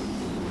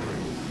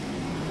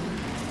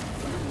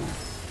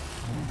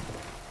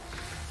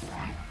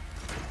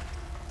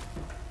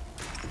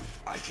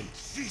 I can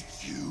cheat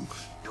you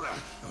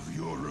of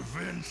your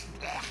revenge.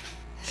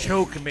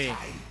 Choke me.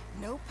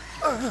 Nope.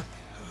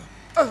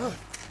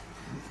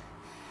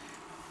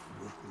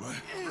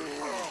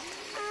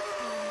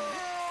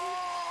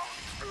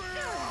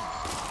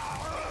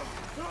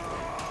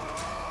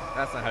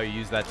 That's not how you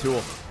use that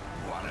tool.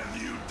 What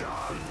have you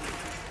done?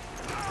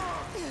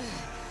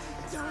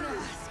 Don't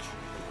ask.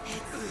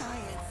 It's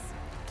science.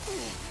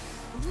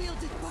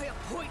 Wielded by a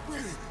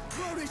pointless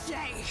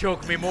protege.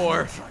 Choke me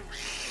more.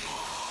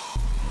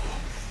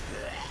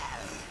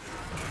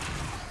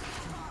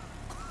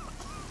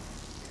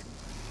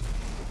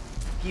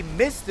 He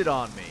missed it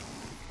on me.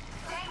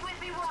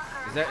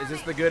 Is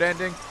this the good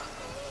ending?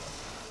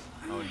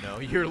 Oh no,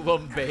 you're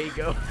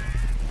lumbago.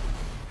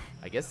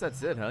 I guess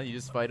that's it, huh? You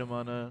just fight him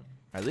on a...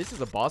 At least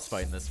there's a boss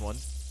fight in this one.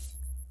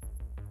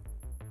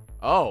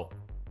 Oh.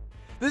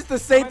 This is the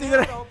same thing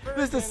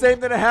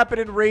that happened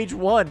in Rage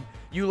 1.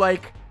 You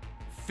like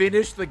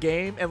finish the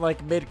game and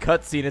like mid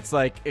cutscene it's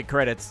like it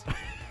credits.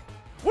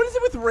 What is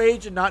it with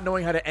Rage and not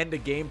knowing how to end a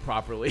game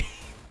properly?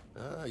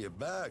 Ah, you're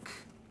back.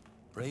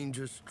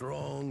 Ranger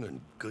strong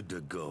and good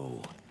to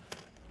go.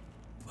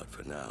 But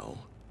for now,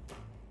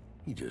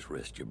 you just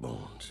rest your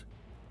bones.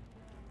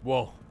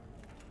 Whoa.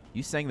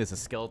 You saying there's a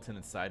skeleton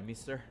inside me,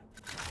 sir?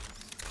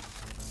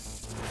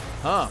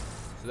 Huh.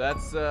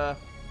 So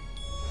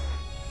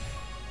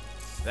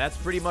that's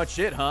pretty much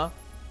it, huh?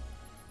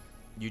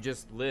 You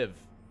just live.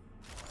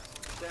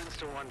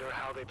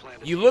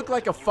 You look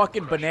like a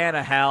fucking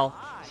banana, Hal.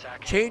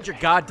 Change your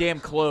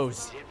goddamn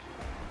clothes.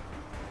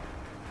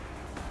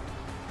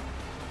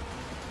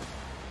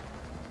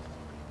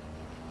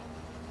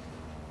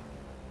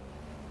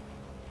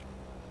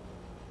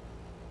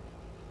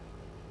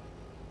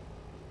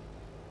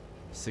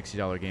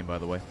 $60 game, by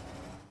the way.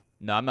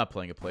 No, I'm not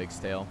playing A Plague's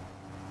Tale.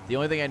 The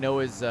only thing I know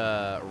is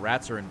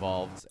rats are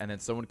involved, and then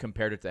someone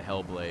compared it to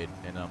Hellblade,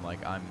 and I'm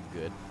like, I'm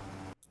good.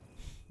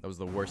 That was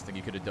the worst thing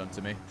you could have done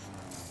to me.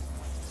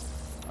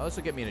 Oh, this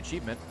will get me an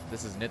achievement.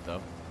 This isn't it,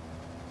 though.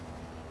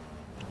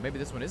 Maybe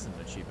this one isn't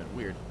an achievement.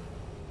 Weird.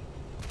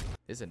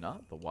 Is it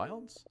not? The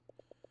Wilds?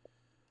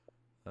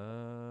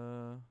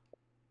 Oh,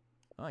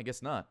 I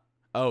guess not.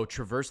 Oh,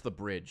 traverse the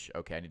bridge.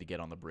 Okay, I need to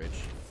get on the bridge.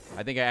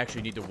 I think I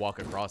actually need to walk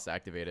across to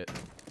activate it.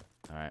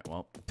 Alright,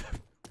 well.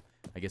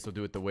 I guess we'll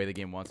do it the way the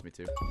game wants me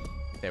to.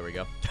 There we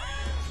go.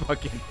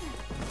 Fucking.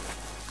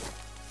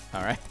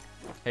 Alright.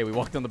 Hey, we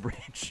walked on the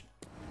bridge.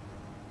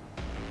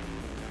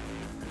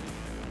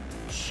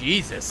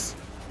 Jesus.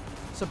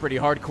 Some pretty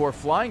hardcore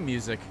flying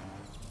music.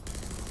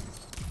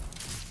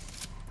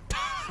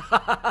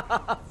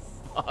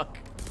 Fuck.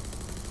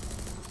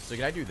 So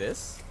can I do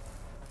this?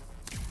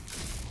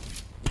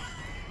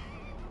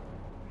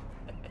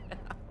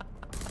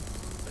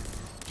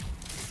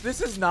 This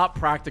is not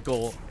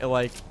practical.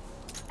 Like,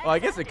 well, I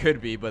guess it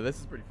could be, but this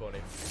is pretty funny.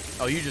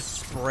 Oh, you just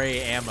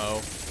spray ammo.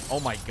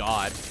 Oh my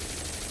god.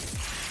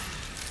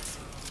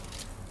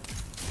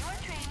 Your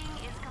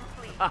training is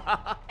complete.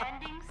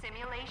 Ending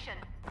simulation.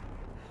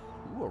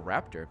 Ooh, a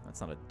raptor. That's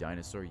not a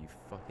dinosaur, you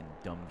fucking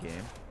dumb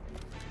game.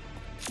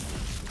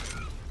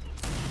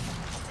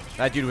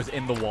 That dude was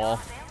in the wall.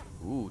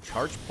 Ooh,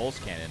 charged pulse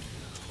cannon.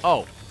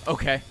 Oh,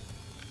 okay.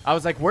 I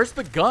was like, where's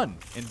the gun?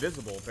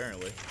 Invisible,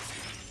 apparently.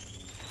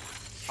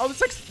 Oh,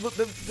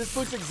 this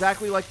looks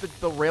exactly like the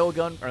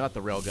railgun, or not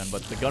the railgun,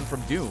 but the gun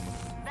from Doom.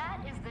 That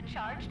is the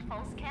charged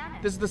pulse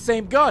cannon. This is the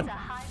same gun. All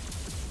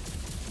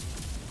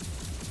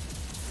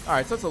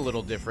right, so that's a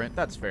little different.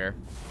 That's fair.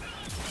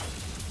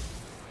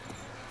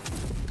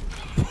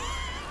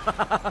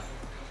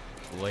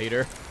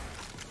 Later.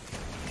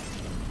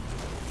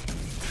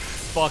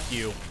 Fuck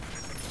you.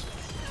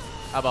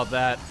 How about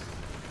that?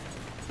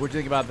 What'd you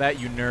think about that,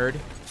 you nerd?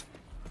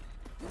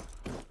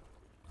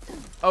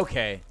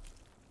 Okay.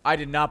 I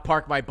did not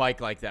park my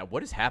bike like that.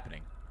 What is happening?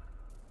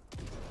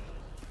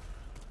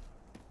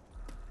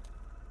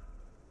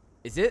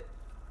 Is it?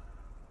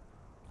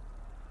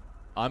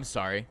 I'm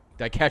sorry.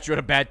 Did I catch you at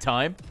a bad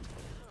time?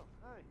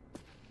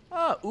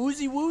 Ah,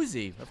 Oozy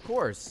Woozy. Of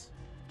course.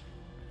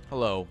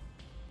 Hello.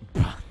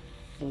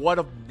 What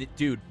a...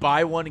 Dude,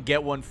 buy one,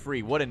 get one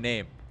free. What a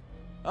name.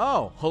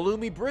 Oh,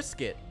 Halloumi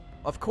Brisket.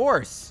 Of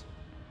course.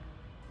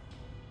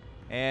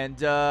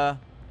 And, uh-huh.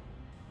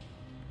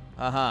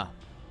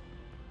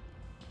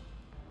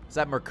 Is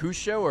that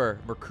Mercutio or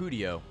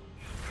Mercutio?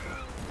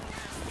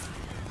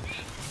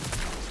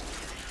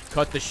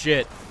 Cut the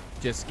shit.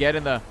 Just get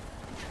in the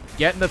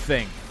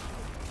thing.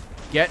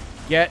 Get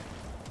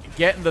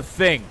in the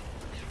thing.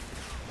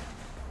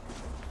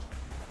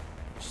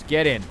 Just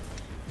get in.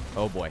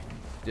 Oh boy.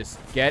 Just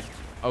get.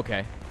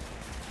 Okay.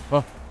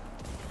 Oh.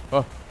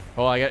 Oh.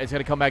 Oh, it's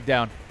gonna come back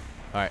down.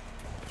 Alright.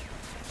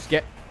 Just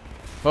get.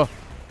 Oh.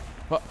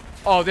 Oh.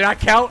 Oh, did I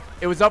count?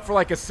 It was up for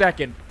like a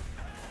second.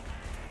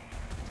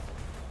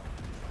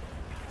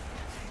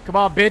 Come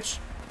on, bitch.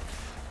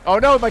 Oh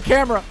no, my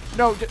camera.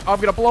 No, I'm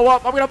gonna blow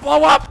up. I'm gonna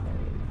blow up.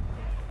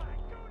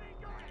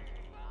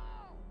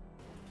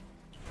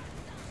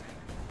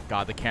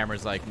 God, the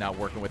camera's like not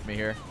working with me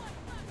here.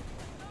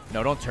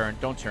 No, don't turn.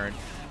 Don't turn.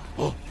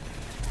 Oh.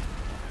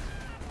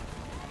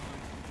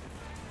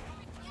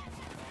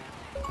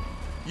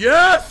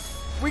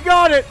 Yes! We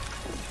got it!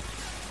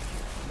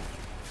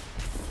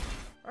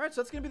 Alright,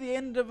 so that's gonna be the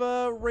end of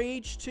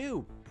Rage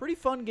 2. Pretty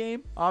fun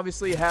game.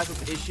 Obviously, it has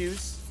its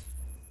issues.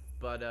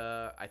 But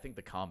I think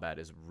the combat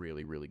is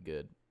really, really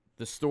good.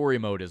 The story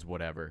mode is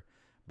whatever.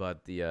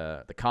 But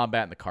the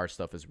combat and the car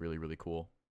stuff is really, really cool.